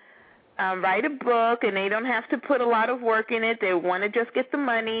can write a book and they don't have to put a lot of work in it, they want to just get the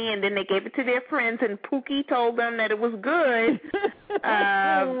money, and then they gave it to their friends and Pookie told them that it was good,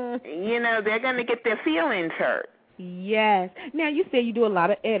 they're going to get their feelings hurt. Yes. Now, you say you do a lot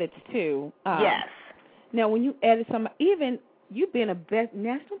of edits, too. Yes. Now, when you edit somebody, even you've been a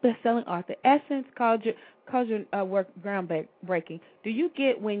national best-selling author, Essence called your work groundbreaking. Do you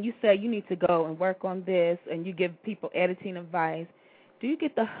get, when you say you need to go and work on this and you give people editing advice, do you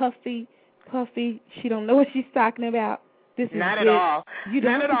get the huffy, puffy, she don't know what she's talking about? This is Not good. at all. You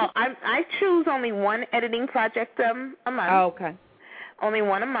don't? Not at all. I choose only one editing project a month. Oh, okay. Only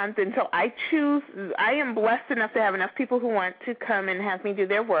one a month. And so I am blessed enough to have enough people who want to come and have me do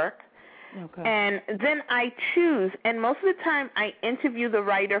their work. Okay. And then I choose, and most of the time I interview the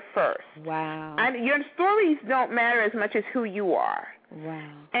writer first. Wow. Your stories don't matter as much as who you are. Wow.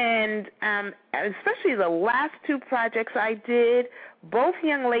 And especially the last 2 projects I did, both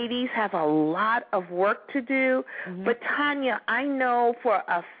young ladies have a lot of work to do. But, Tanya, I know for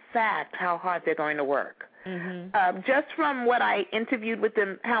a fact how hard they're going to work. Just from what I interviewed with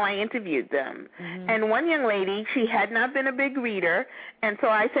them, how I interviewed them. And one young lady, she had not been a big reader, and so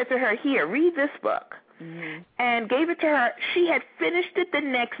I said to her, here, read this book, and gave it to her. She had finished it the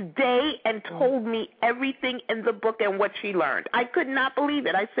next day and told me everything in the book and what she learned. I could not believe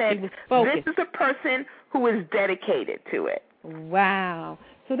it. I said, this is a person who is dedicated to it. Wow.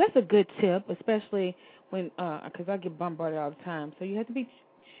 So that's a good tip, especially when, because I get bombarded all the time. So you have to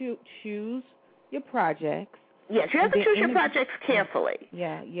choose your projects. Yes, you have to choose your projects carefully.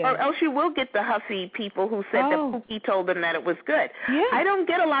 Yeah. Or else you will get the huffy people who said that Pookie told them that it was good. Yeah. I don't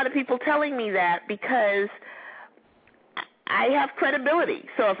get a lot of people telling me that because I have credibility.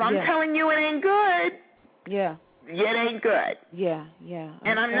 So if I'm telling you it ain't good, it ain't good. Yeah.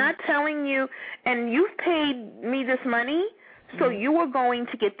 And I'm not telling you, and you've paid me this money, so you are going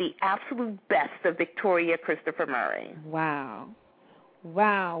to get the absolute best of Victoria Christopher Murray. Wow.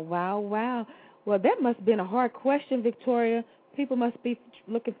 Well, that must have been a hard question, Victoria. People must be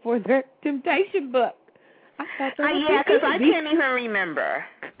looking for their Temptation book. I thought that was because I can't even remember.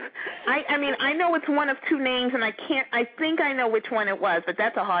 I mean, I know it's one of 2 names, and I think I know which one it was, but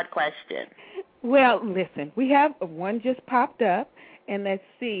that's a hard question. Well, listen, we have one just popped up, and let's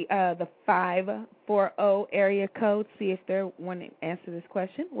see, the 540 area code, see if they want to answer this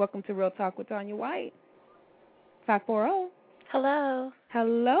question. Welcome to Real Talk with Tanya White. 540. Hello.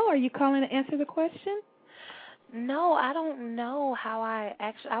 Are you calling to answer the question? No, I don't know how I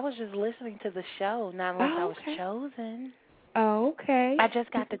was just listening to the show, not unless I was chosen. Oh, okay. I just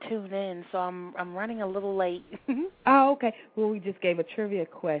got to tune in, so I'm running a little late. Oh, okay. Well, we just gave a trivia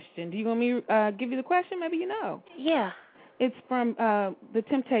question. Do you want me to give you the question? Maybe you know. Yeah. It's from the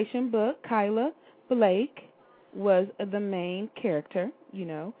Temptation book. Kyla Blake was the main character,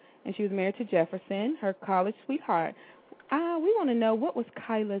 and she was married to Jefferson, her college sweetheart. We want to know, what was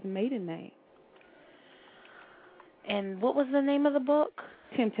Kyla's maiden name? And what was the name of the book?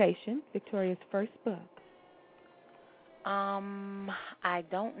 Temptation, Victoria's first book. I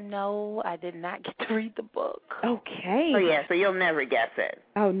don't know. I did not get to read the book. Okay. Oh, yeah, so you'll never guess it.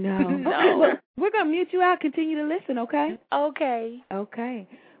 Oh, no. No. Look, we're going to mute you out. Continue to listen, okay? Okay.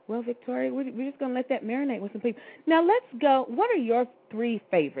 Well, Victoria, we're just going to let that marinate with some people. Now, let's go. What are your 3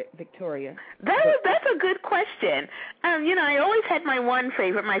 favorite, Victoria? That's a good question. I always had my one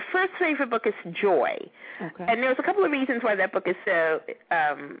favorite. My first favorite book is Joy. Okay. And there's a couple of reasons why that book is so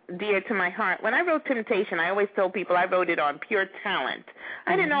dear to my heart. When I wrote Temptation, I always told people I wrote it on pure talent.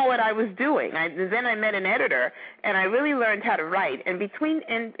 I didn't know what I was doing. Then I met an editor, and I really learned how to write. And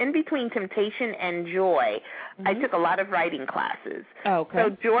in between Temptation and Joy, I took a lot of writing classes. Okay. So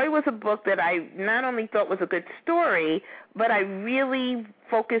Joy was a book that I not only thought was a good story, but I really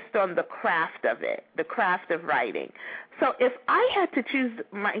focused on the craft of it, the craft of writing. So if I had to choose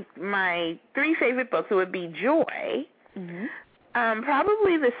my 3 favorite books, it would be Joy.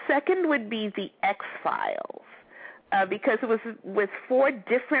 Probably the second would be The X-Files, because it was with 4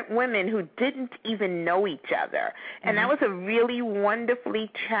 different women who didn't even know each other. And that was a really wonderfully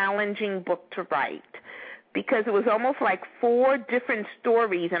challenging book to write. because it was almost like 4 different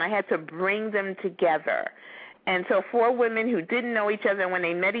stories, and I had to bring them together. And so 4 women who didn't know each other, and when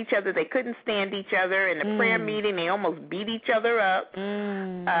they met each other, they couldn't stand each other. In the prayer meeting, they almost beat each other up.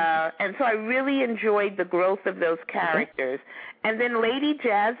 And so I really enjoyed the growth of those characters. And then Lady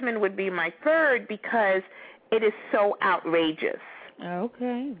Jasmine would be my third because it is so outrageous.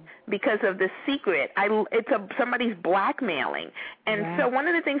 Okay. Because of the secret. Somebody's blackmailing. And so one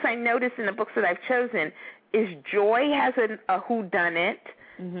of the things I noticed in the books that I've chosen is Joy has a whodunit,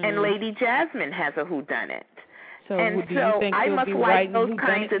 and Lady Jasmine has a whodunit. So and do so you think I must like those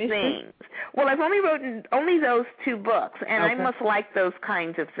kinds of things. Well, I've only written only those 2 books, and I must like those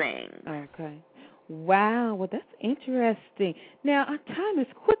kinds of things. Okay. Wow. Well, that's interesting. Now, our time is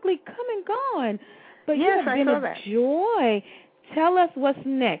quickly come and gone, but yes, you have been a joy. Tell us what's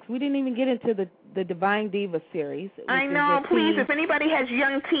next. We didn't even get into the Divine Diva series. I know. Please, if anybody has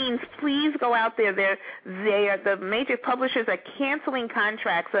young teens, please go out there. The major publishers are canceling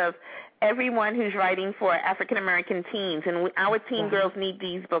contracts of everyone who's writing for African American teens, and our teen girls need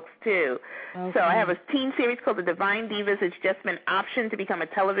these books too. Okay. So I have a teen series called The Divine Divas. It's just been optioned to become a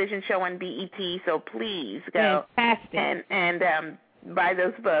television show on BET. So please go and buy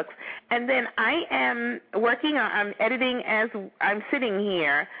those books. And then I am I'm editing as I'm sitting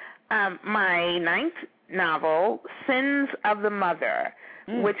here, my 9th novel, Sins of the Mother,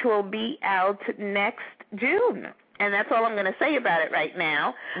 which will be out next June. And that's all I'm going to say about it right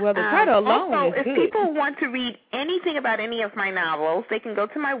now. Well, the title alone also, is if people want to read anything about any of my novels, they can go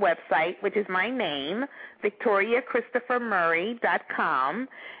to my website, which is my name, VictoriaChristopherMurray.com,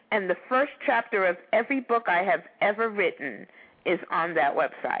 and the first chapter of every book I have ever written is on that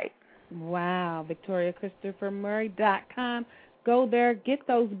website. Wow, VictoriaChristopherMurray.com. Go there, get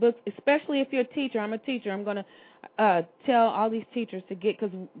those books, especially if you're a teacher. I'm a teacher. I'm going to tell all these teachers to get,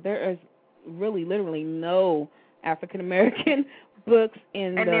 because there is really literally no African-American books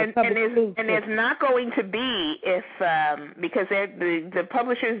in the public schools. And there's not going to be because the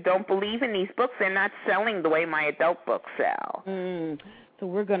publishers don't believe in these books. They're not selling the way my adult books sell. So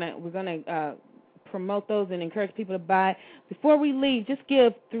we're gonna promote those and encourage people to buy. Before we leave, just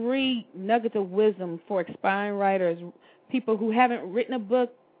give 3 nuggets of wisdom for aspiring writers, people who haven't written a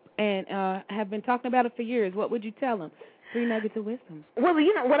book and have been talking about it for years. What would you tell them? 3 nuggets of wisdom. Well,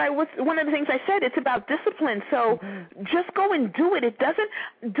 one of the things I said, it's about discipline. So just go and do it.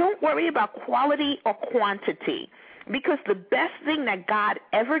 Don't worry about quality or quantity, because the best thing that God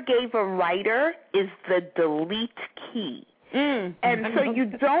ever gave a writer is the delete key. And so you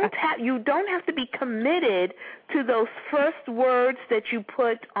don't have to be committed to those first words that you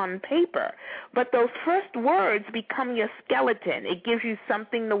put on paper, but those first words become your skeleton. It gives you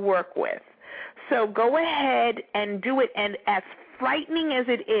something to work with. So go ahead and do it, and as frightening as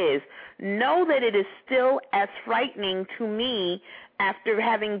it is, know that it is still as frightening to me after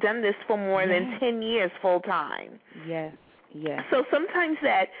having done this for more than 10 years full time. Yes. Yes. So sometimes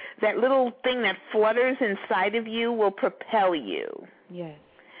that little thing that flutters inside of you will propel you. Yes.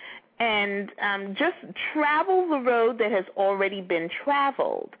 And just travel the road that has already been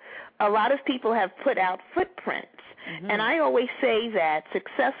traveled. A lot of people have put out footprints. And I always say that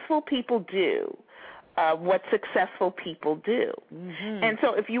successful people do what successful people do. And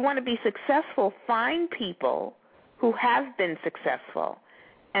so if you want to be successful, find people who have been successful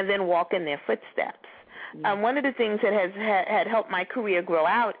and then walk in their footsteps. One of the things that had helped my career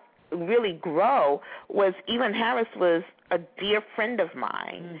really grow, was Elon Harris was a dear friend of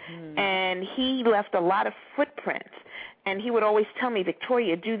mine, and he left a lot of footprints. And he would always tell me,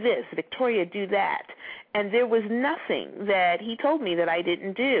 Victoria, do this, Victoria, do that. And there was nothing that he told me that I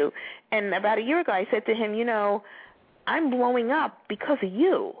didn't do. And about a year ago, I said to him, I'm blowing up because of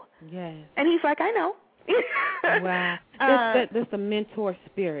you. Yes. And he's like, I know. Wow. That's a mentor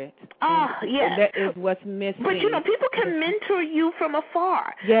spirit. Yes. That is what's missing. But, people can mentor you from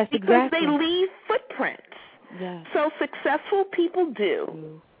afar. Yes, because they leave footprints. Yes. So successful people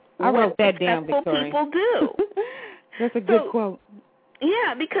do. I wrote that down, Victoria. Successful people do. That's a good quote.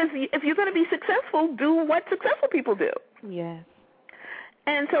 Yeah, because if you're going to be successful, do what successful people do. Yes.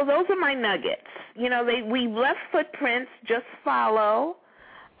 And so those are my nuggets. We left footprints, just follow.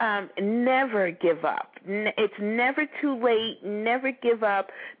 Never give up. It's never too late. Never give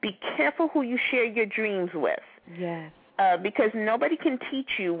up. Be careful who you share your dreams with. Yes. Because nobody can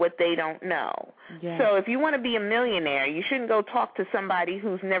teach you what they don't know. Yes. So if you want to be a millionaire, you shouldn't go talk to somebody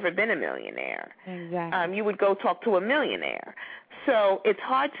who's never been a millionaire. Exactly. You would go talk to a millionaire. So it's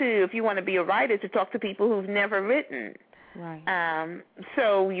hard to, if you want to be a writer, to talk to people who've never written. Right.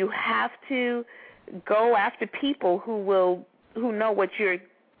 So you have to go after people who know what you're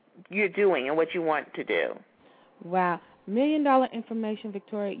you're doing and what you want to do. Wow. $1 million information,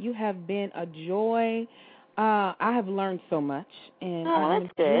 Victoria. You have been a joy. I have learned so much, and I'm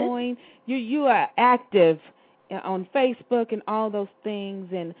enjoying. You are active on Facebook and all those things,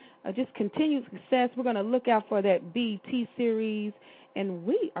 and just continued success. We're going to look out for that BT series, and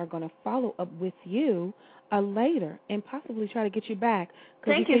we are going to follow up with you later and possibly try to get you back.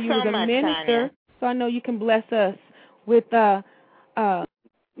 Thank you so much, Tanya. So I know you can bless us with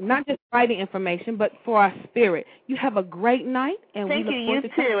not just writing information, but for our spirit. You have a great night, and thank we look forward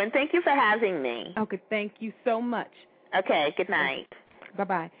to you too, and thank you for having me. Okay, thank you so much. Okay, good night.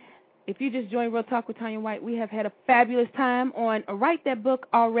 Bye-bye. If you just joined Real Talk with Tanya White, we have had a fabulous time on Write That Book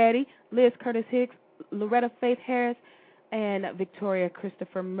already. Liz Curtis Higgs, Loretta Faith Harris, and Victoria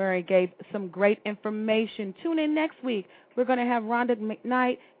Christopher Murray gave some great information. Tune in next week. We're going to have Rhonda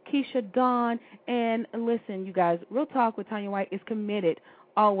McKnight, Keisha Dawn, and listen, you guys, Real Talk with Tanya White is committed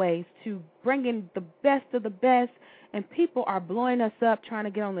always to bringing the best of the best, and people are blowing us up trying to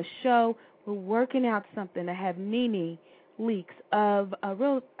get on the show. We're working out something to have Nene Leaks of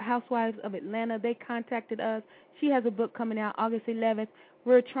Real Housewives of Atlanta. They contacted us. She has a book coming out August 11th.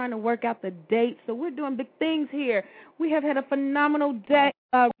 We're trying to work out the date, so we're doing big things here. We have had a phenomenal day.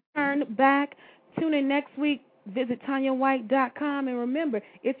 Return back. Tune in next week. Visit TanyaWhite.com, and remember,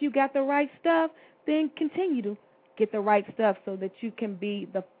 if you got the right stuff, then continue to get the right stuff so that you can be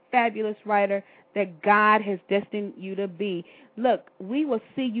the fabulous writer that God has destined you to be. Look, we will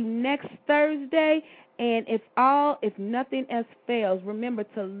see you next Thursday, and if nothing else fails, remember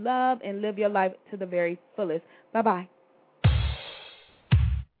to love and live your life to the very fullest. Bye-bye.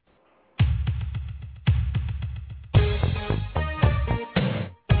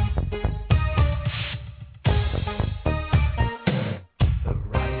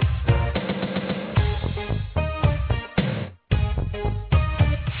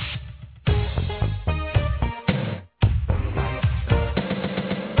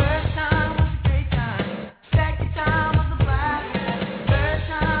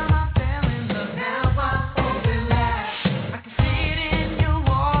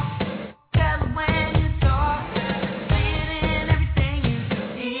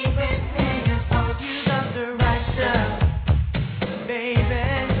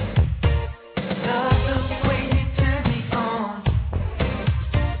 Love the way you turn me on.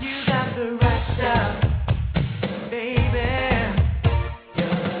 You got the right stuff.